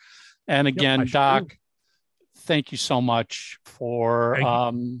there. And again, Doc, thank you so much for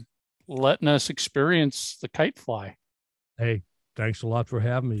letting us experience the kite fly. Hey, thanks a lot for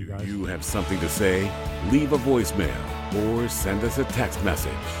having me, guys. If you have something to say, leave a voicemail or send us a text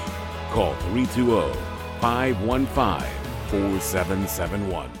message. Call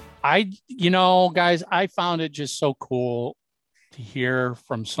 320-515-4771. Guys, I found it just so cool to hear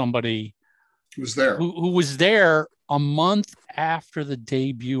from somebody who's there, who was there a month after the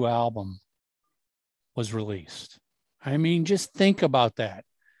debut album was released. I mean, just think about that.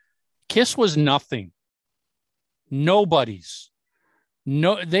 Kiss was nothing. Nobody's.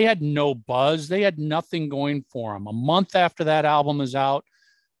 They had no buzz. They had nothing going for them. A month after that album is out,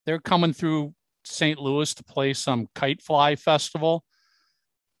 they're coming through St. Louis to play some kite fly festival.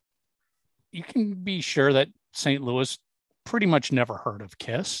 You can be sure that St. Louis pretty much never heard of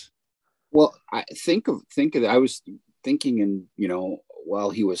Kiss. Well, I think of I was thinking, and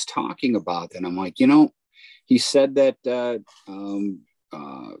while he was talking about that, I'm like, he said that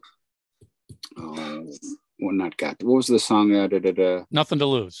what was the song? Nothing to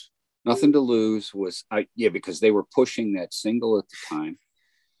Lose. Nothing to Lose was because they were pushing that single at the time.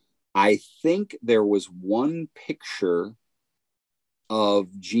 I think there was one picture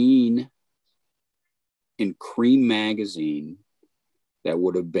of Gene in Cream magazine that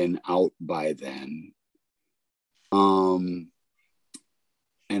would have been out by then. And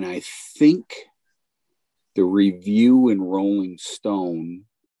I think the review in Rolling Stone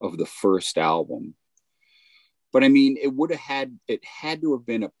of the first album. But I mean, it had to have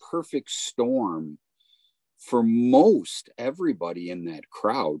been a perfect storm for most everybody in that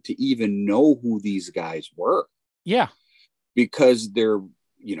crowd to even know who these guys were. Yeah. Because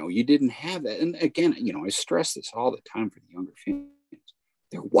you didn't have that. And again, I stress this all the time for the younger fans.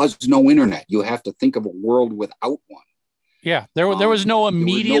 There was no internet. You have to think of a world without one. Yeah. There was no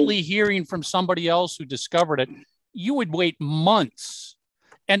immediately hearing from somebody else who discovered it. You would wait months.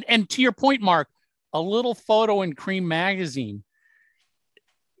 And to your point, Mark, a little photo in Cream magazine.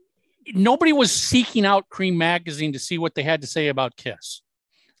 Nobody was seeking out Cream magazine to see what they had to say about Kiss.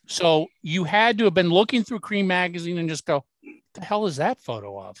 So you had to have been looking through Cream magazine and just go, what the hell is that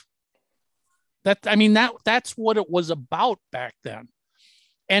photo of? That's what it was about back then.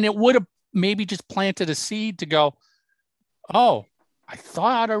 And it would have maybe just planted a seed to go, oh, I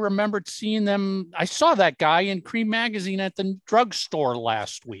thought I remembered seeing them. I saw that guy in Cream magazine at the drugstore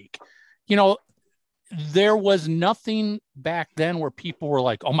last week. There was nothing back then where people were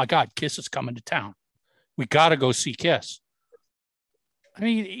like, oh my God, Kiss is coming to town. We got to go see Kiss. I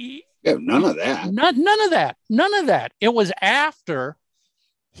mean, none of that. None of that. It was after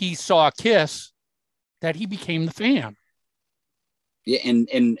he saw Kiss that he became the fan. Yeah. And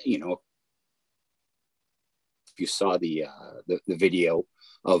if you saw the video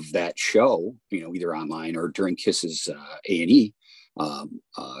of that show, either online or during Kiss's A&E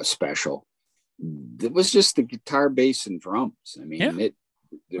special, it was just the guitar, bass, and drums. I mean,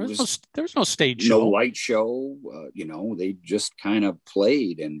 there was no stage no show, light show. They just kind of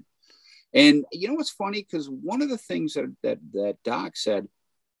played. And you know what's funny? Because one of the things that Doc said,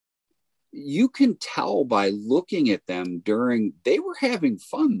 you can tell by looking at them they were having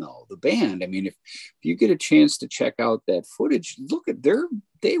fun though, the band. I mean, if you get a chance to check out that footage, look at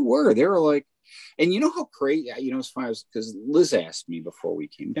they were like, and you know how crazy, as far as, because Liz asked me before we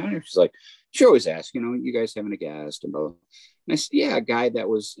came down here, she's like, she always asks, you guys having a guest? And I said, yeah, a guy that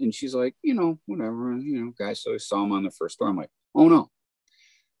was, and she's like, whatever, guys. So I saw him on the first tour. I'm like, oh no.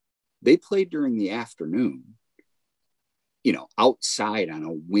 They played during the afternoon, outside on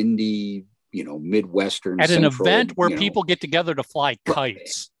a windy, Midwestern at an central, event where people get together to fly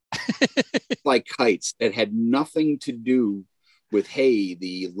kites. Fly kites that had nothing to do with, hey,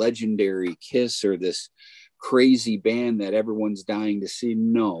 the legendary Kiss or this crazy band that everyone's dying to see.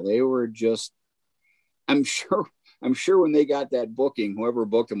 No, they were just, I'm sure when they got that booking, whoever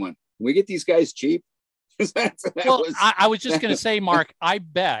booked them went, "Can we get these guys cheap?" I was just going to say, Mark, I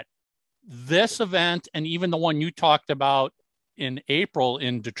bet this event and even the one you talked about in April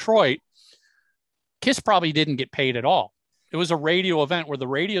in Detroit, Kiss probably didn't get paid at all. It was a radio event where the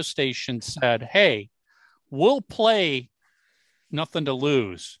radio station said, hey, we'll play Nothing to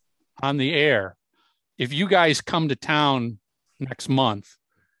Lose on the air if you guys come to town next month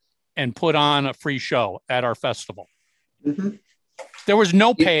and put on a free show at our festival. Mm-hmm. There was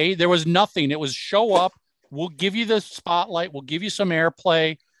no pay. There was nothing. It was show up. We'll give you the spotlight. We'll give you some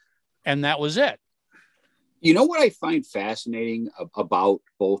airplay. And that was it. You know what I find fascinating about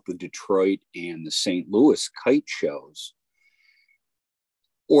both the Detroit and the St. Louis Kite shows,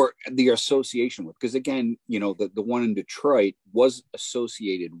 or the association with, because again, the one in Detroit was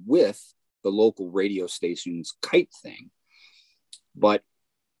associated with the local radio station's Kite thing. But,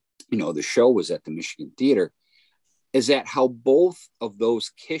 the show was at the Michigan Theater, is that how both of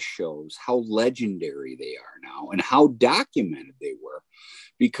those Kiss shows, how legendary they are now and how documented they were,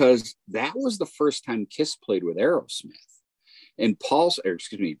 because that was the first time Kiss played with Aerosmith. And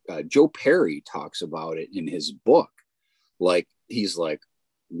Joe Perry talks about it in his book. Like, he's like,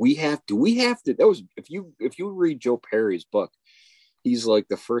 we have to, that was, if you read Joe Perry's book, he's like,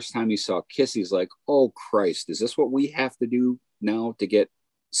 the first time he saw Kiss, he's like, oh Christ, is this what we have to do now to get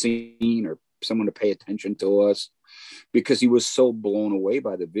seen or someone to pay attention to us? Because he was so blown away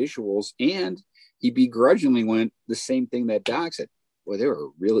by the visuals, and he begrudgingly went the same thing that Doc said. Well, they were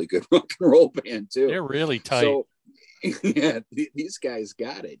a really good rock and roll band too. They're really tight. So yeah, these guys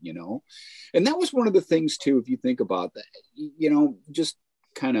got it, and that was one of the things too. If you think about that, just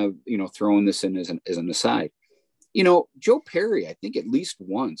kind of, throwing this in as an aside, Joe Perry, I think at least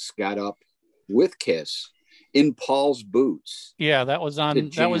once got up with Kiss in Paul's boots. Yeah, that was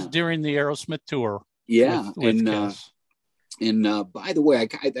during the Aerosmith tour. Yeah, with Kiss. And by the way,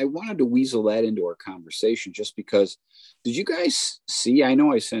 I wanted to weasel that into our conversation just because, did you guys see, I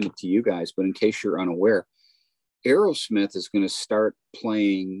know I sent it to you guys, but in case you're unaware, Aerosmith is going to start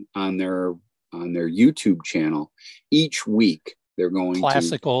playing on their YouTube channel each week. They're going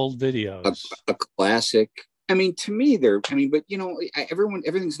classic old videos, a classic. I mean, to me, but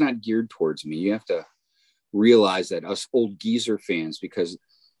everything's not geared towards me. You have to realize that, us old geezer fans, because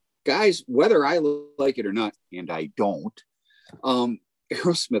guys, whether I like it or not, and I don't,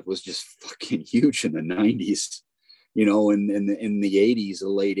 Aerosmith was just fucking huge in the 90s, in the 80s, the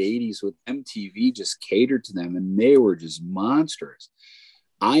late 80s, with MTV just catered to them, and they were just monsters.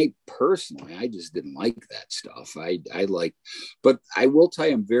 I personally just didn't like that stuff. But I will tell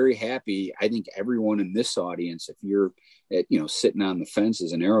you, I'm very happy. I think everyone in this audience, if you're sitting on the fence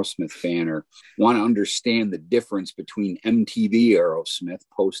as an Aerosmith fan, or want to understand the difference between MTV Aerosmith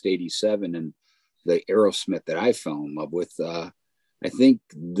post 87 and the Aerosmith that I fell in love with, I think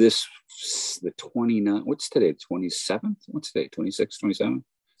the 29th, what's today? 27th? What's today? 26th, 27th?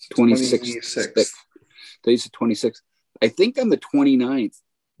 26th. Today's the 26th. I think on the 29th,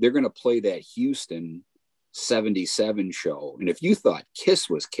 they're going to play that Houston 77 show. And if you thought Kiss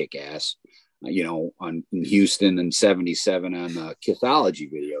was kick-ass, in Houston and 77 on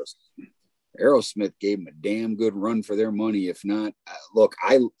Kissology videos, Aerosmith gave them a damn good run for their money. If not, look,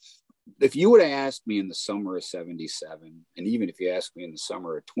 if you would have asked me in the summer of 77, and even if you asked me in the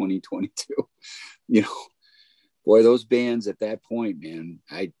summer of 2022, boy, those bands at that point, man,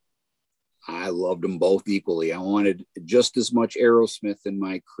 I loved them both equally. I wanted just as much Aerosmith in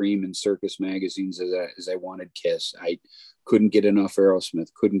my Cream and Circus magazines as I wanted Kiss. I couldn't get enough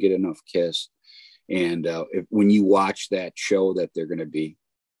Aerosmith, couldn't get enough Kiss. And when you watch that show that they're going to be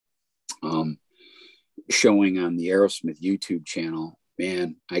showing on the Aerosmith YouTube channel,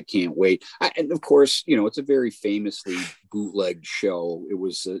 man, I can't wait. And of course, it's a very famously bootleg show. It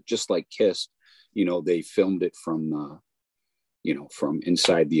was just like Kiss, they filmed it from from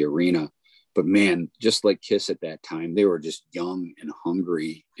inside the arena. But man, just like Kiss at that time, they were just young and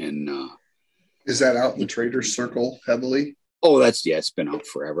hungry. And is that out in the Trader's Circle heavily? Oh, it's been out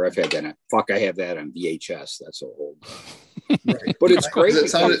forever. I've had that. I have that on VHS. That's so old. Right. But it's great. It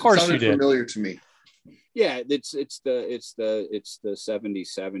sounded did. familiar to me. Yeah, it's the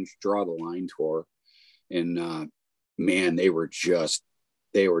 77 Draw the Line tour. And man, they were just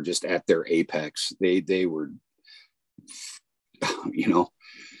at their apex. They were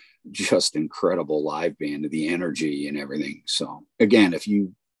just incredible live band, the energy and everything. So again, if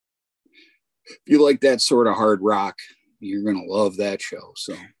you like that sort of hard rock, you're going to love that show.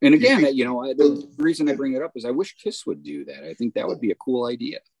 So, and again, the reason I bring it up is I wish Kiss would do that. I think that would be a cool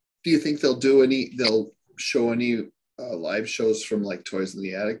idea. Do you think they'll show any live shows from like Toys in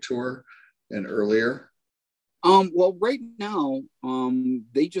the Attic tour and earlier? Well, right now,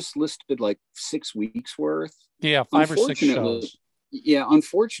 they just listed like 6 weeks worth. Yeah, 5 or 6 shows. Yeah,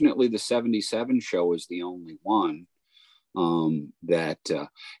 unfortunately, the 77 show is the only one. That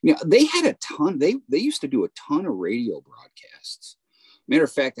they had a ton. They used to do a ton of radio broadcasts. Matter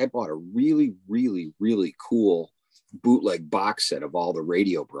of fact, I bought a really, really, really cool bootleg box set of all the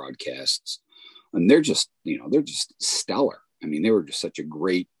radio broadcasts, and they're just stellar. I mean, they were just such a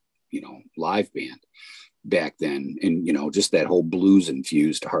great live band back then, and just that whole blues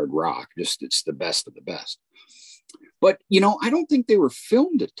infused hard rock. Just it's the best of the best. But I don't think they were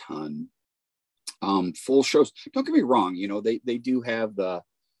filmed a ton. Full shows. Don't get me wrong. They do have the,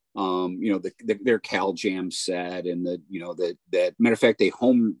 their Cal Jam set, and that matter of fact, they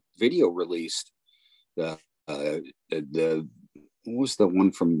home video released the what was the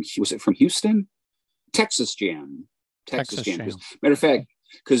one was it from Houston? Texas Jam. Matter of fact,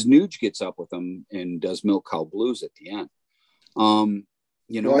 because Nuge gets up with them and does Milk Cow Blues at the end.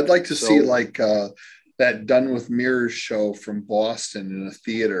 I'd like to see like that Done with Mirrors show from Boston in a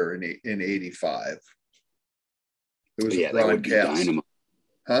theater in 85. It was a broadcast. That would be dynamite.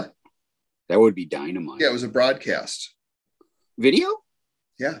 Huh? That would be dynamite. Yeah, it was a broadcast. Video?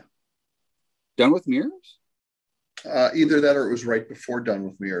 Yeah. Done with Mirrors? Either that or it was right before Done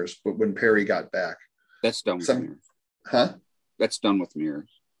with Mirrors, but when Perry got back. That's Done with Mirrors. Huh? That's Done with Mirrors.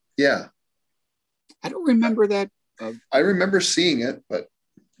 Yeah. I don't remember that. I remember seeing it, but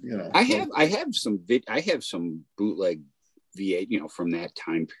I have some bootleg V8, from that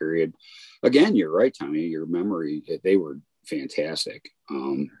time period. Again, you're right, Tommy. Your memory, they were fantastic.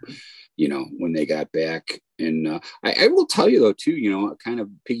 When they got back, and I will tell you though too, kind of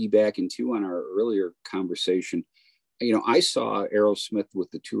piggybacking too on our earlier conversation. I saw Aerosmith with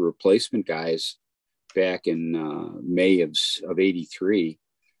the two replacement guys back in May of '83.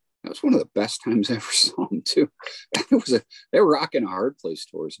 That was one of the best times I ever saw them too. They were rocking a Hard Place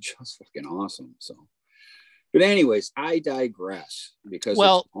tour. It's just fucking awesome. So, but anyways, I digress because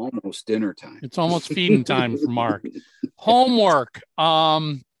it's almost dinner time. It's almost feeding time for Mark. Homework.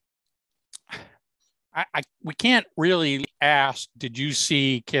 We can't really ask, did you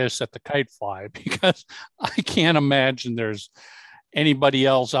see Kiss at the Kite Fly? Because I can't imagine there's anybody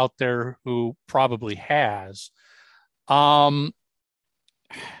else out there who probably has.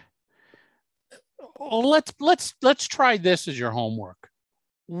 Let's try this as your homework.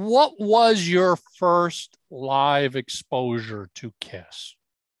 What was your first live exposure to Kiss?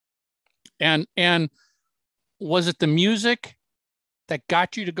 And was it the music that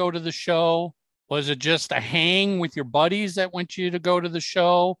got you to go to the show? Was it just a hang with your buddies that went you to go to the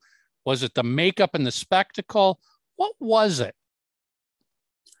show? Was it the makeup and the spectacle? What was it?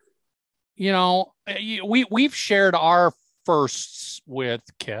 We've shared our firsts with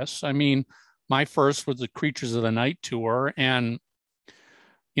Kiss. I mean, my first was the Creatures of the Night tour. And,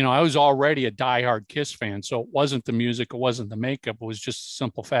 I was already a diehard Kiss fan. So it wasn't the music. It wasn't the makeup. It was just the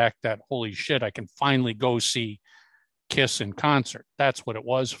simple fact that, holy shit, I can finally go see Kiss in concert. That's what it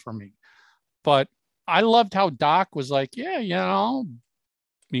was for me. But I loved how Doc was like, yeah,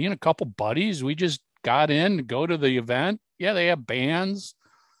 me and a couple buddies, we just got in to go to the event. Yeah, they have bands.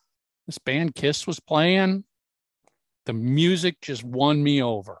 This band Kiss was playing. The music just won me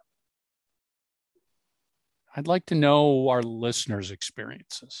over. I'd like to know our listeners'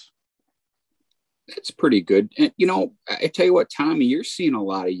 experiences. That's pretty good. And, I tell you what, Tommy, you're seeing a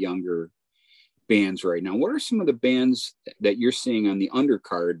lot of younger bands right now. What are some of the bands that you're seeing on the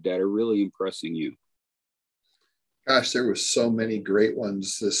undercard that are really impressing you? Gosh, there was so many great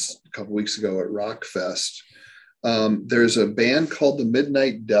ones this couple weeks ago at Rockfest. There's a band called the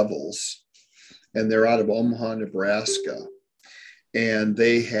Midnight Devils, and they're out of Omaha, Nebraska. And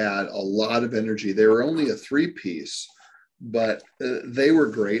they had a lot of energy. They were only a 3-piece, but they were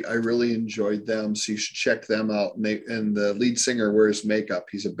great. I really enjoyed them. So you should check them out. And the lead singer wears makeup.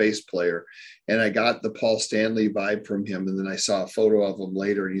 He's a bass player. And I got the Paul Stanley vibe from him. And then I saw a photo of him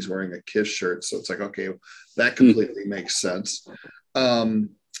later and he's wearing a Kiss shirt. So it's like, okay, that completely makes sense.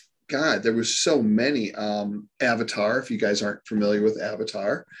 God, there was so many. Avatar, if you guys aren't familiar with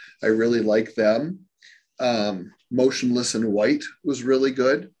Avatar, I really like them. Motionless in White was really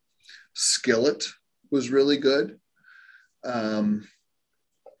good. Skillet was really good.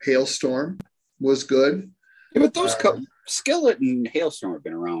 Hailstorm was good. Yeah, but those Skillet and Hailstorm have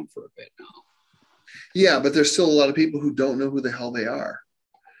been around for a bit now. Yeah, but there's still a lot of people who don't know who the hell they are.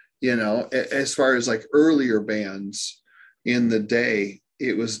 You know, as far as like earlier bands in the day,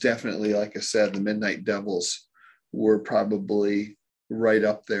 it was definitely, like I said, the Midnight Devils were probably right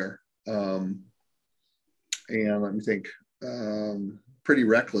up there. And let me think. Pretty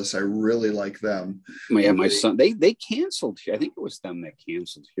Reckless. I really like them. Yeah, my son, they canceled. I think it was them that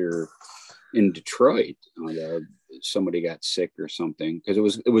canceled here in Detroit. Somebody got sick or something,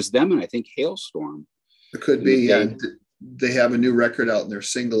 because it was them, and I think Hailstorm. It could be. Yeah, they have a new record out, and their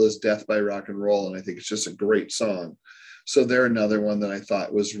single is "Death by Rock and Roll," and I think it's just a great song. So they're another one that I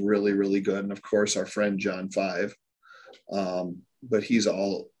thought was really, really good. And of course, our friend John Five. But he's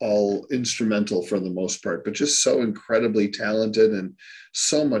all instrumental for the most part, but just so incredibly talented and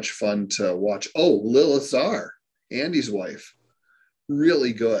so much fun to watch. Oh, Lilith Czar, Andy's wife,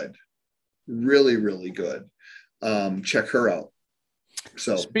 really good, really, really good. Check her out.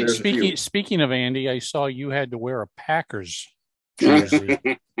 So speaking of Andy, I saw you had to wear a Packers jersey.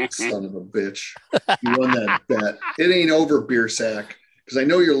 Son of a bitch, you won that bet. It ain't over, beer sack. Because I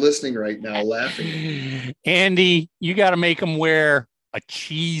know you're listening right now laughing. Andy, you got to make him wear a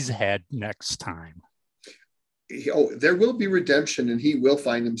cheese head next time. There will be redemption, and he will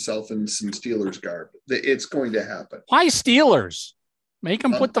find himself in some Steelers garb. It's going to happen. Why Steelers? Make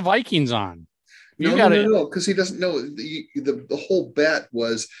him put the Vikings on. No, because he doesn't know. The whole bet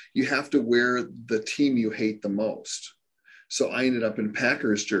was you have to wear the team you hate the most. So I ended up in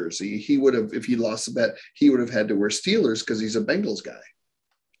Packers jersey. He would have, if he lost the bet, he would have had to wear Steelers because he's a Bengals guy.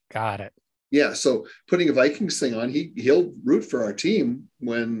 Got it. Yeah. So putting a Vikings thing on, he'll root for our team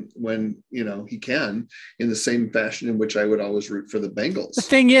when he can, in the same fashion in which I would always root for the Bengals. The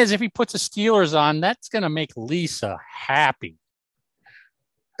thing is, if he puts the Steelers on, that's going to make Lisa happy.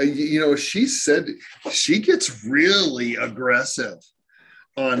 She said she gets really aggressive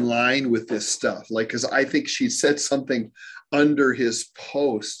online with this stuff. Like, because I think she said something under his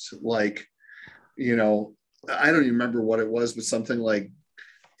post, like, I don't even remember what it was, but something like,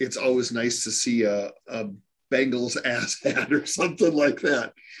 it's always nice to see a Bengals ass hat or something like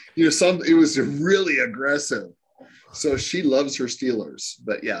that. It was really aggressive. So she loves her Steelers.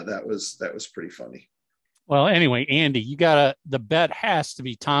 But yeah, that was pretty funny. Well, anyway, Andy, the bet has to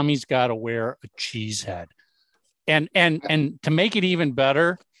be Tommy's got to wear a cheese head. And to make it even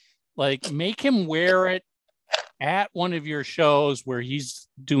better, like, make him wear it at one of your shows where he's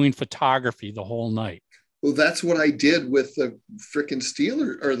doing photography the whole night. Well, that's what I did with the freaking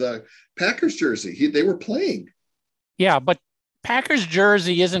Steelers or the Packers jersey. They were playing. Yeah, but Packers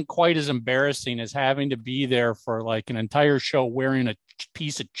jersey isn't quite as embarrassing as having to be there for like an entire show wearing a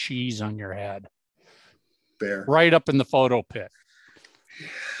piece of cheese on your head. Fair. Right up in the photo pit.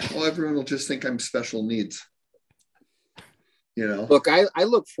 Well, everyone will just think I'm special needs. Look, I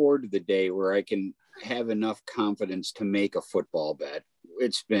look forward to the day where I can have enough confidence to make a football bet.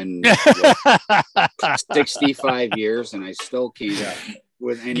 It's been 65 years and I still can't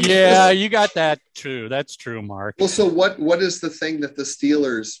with any. Yeah, you got that true. That's true, Mark. Well, so what is the thing that the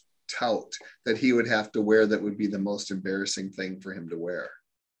Steelers tout that he would have to wear that would be the most embarrassing thing for him to wear?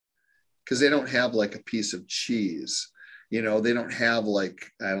 Because they don't have like a piece of cheese. They don't have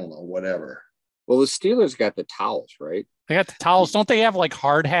like, I don't know, whatever. Well, the Steelers got the towels, right? They got the towels. Don't they have like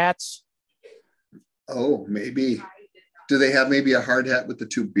hard hats? Oh, maybe. Do they have maybe a hard hat with the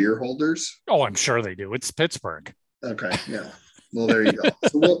two beer holders? Oh, I'm sure they do. It's Pittsburgh. Okay, yeah. Well, there you go.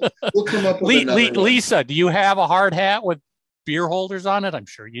 So we'll come up with another one. Lisa, do you have a hard hat with beer holders on it? I'm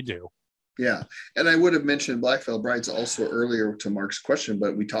sure you do. Yeah, and I would have mentioned Black Veil Brides also earlier to Mark's question,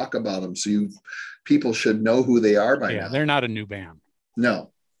 but we talk about them, so people should know who they are by now. Yeah, they're not a new band.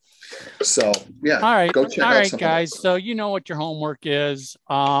 No. So yeah. All right. Go check all out right, guys. So you know what your homework is.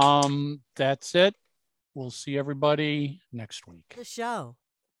 That's it. We'll see everybody next week. The show.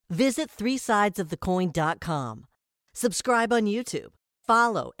 Visit 3sidesofthecoin.com. Subscribe on YouTube.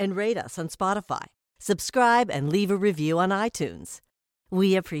 Follow and rate us on Spotify. Subscribe and leave a review on iTunes.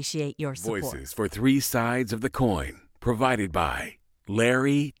 We appreciate your support. Voices for 3 Sides of the Coin, provided by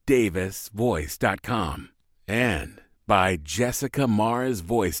LarryDavisVoice.com and by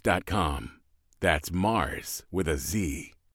JessicaMarsVoice.com. That's Mars with a Z.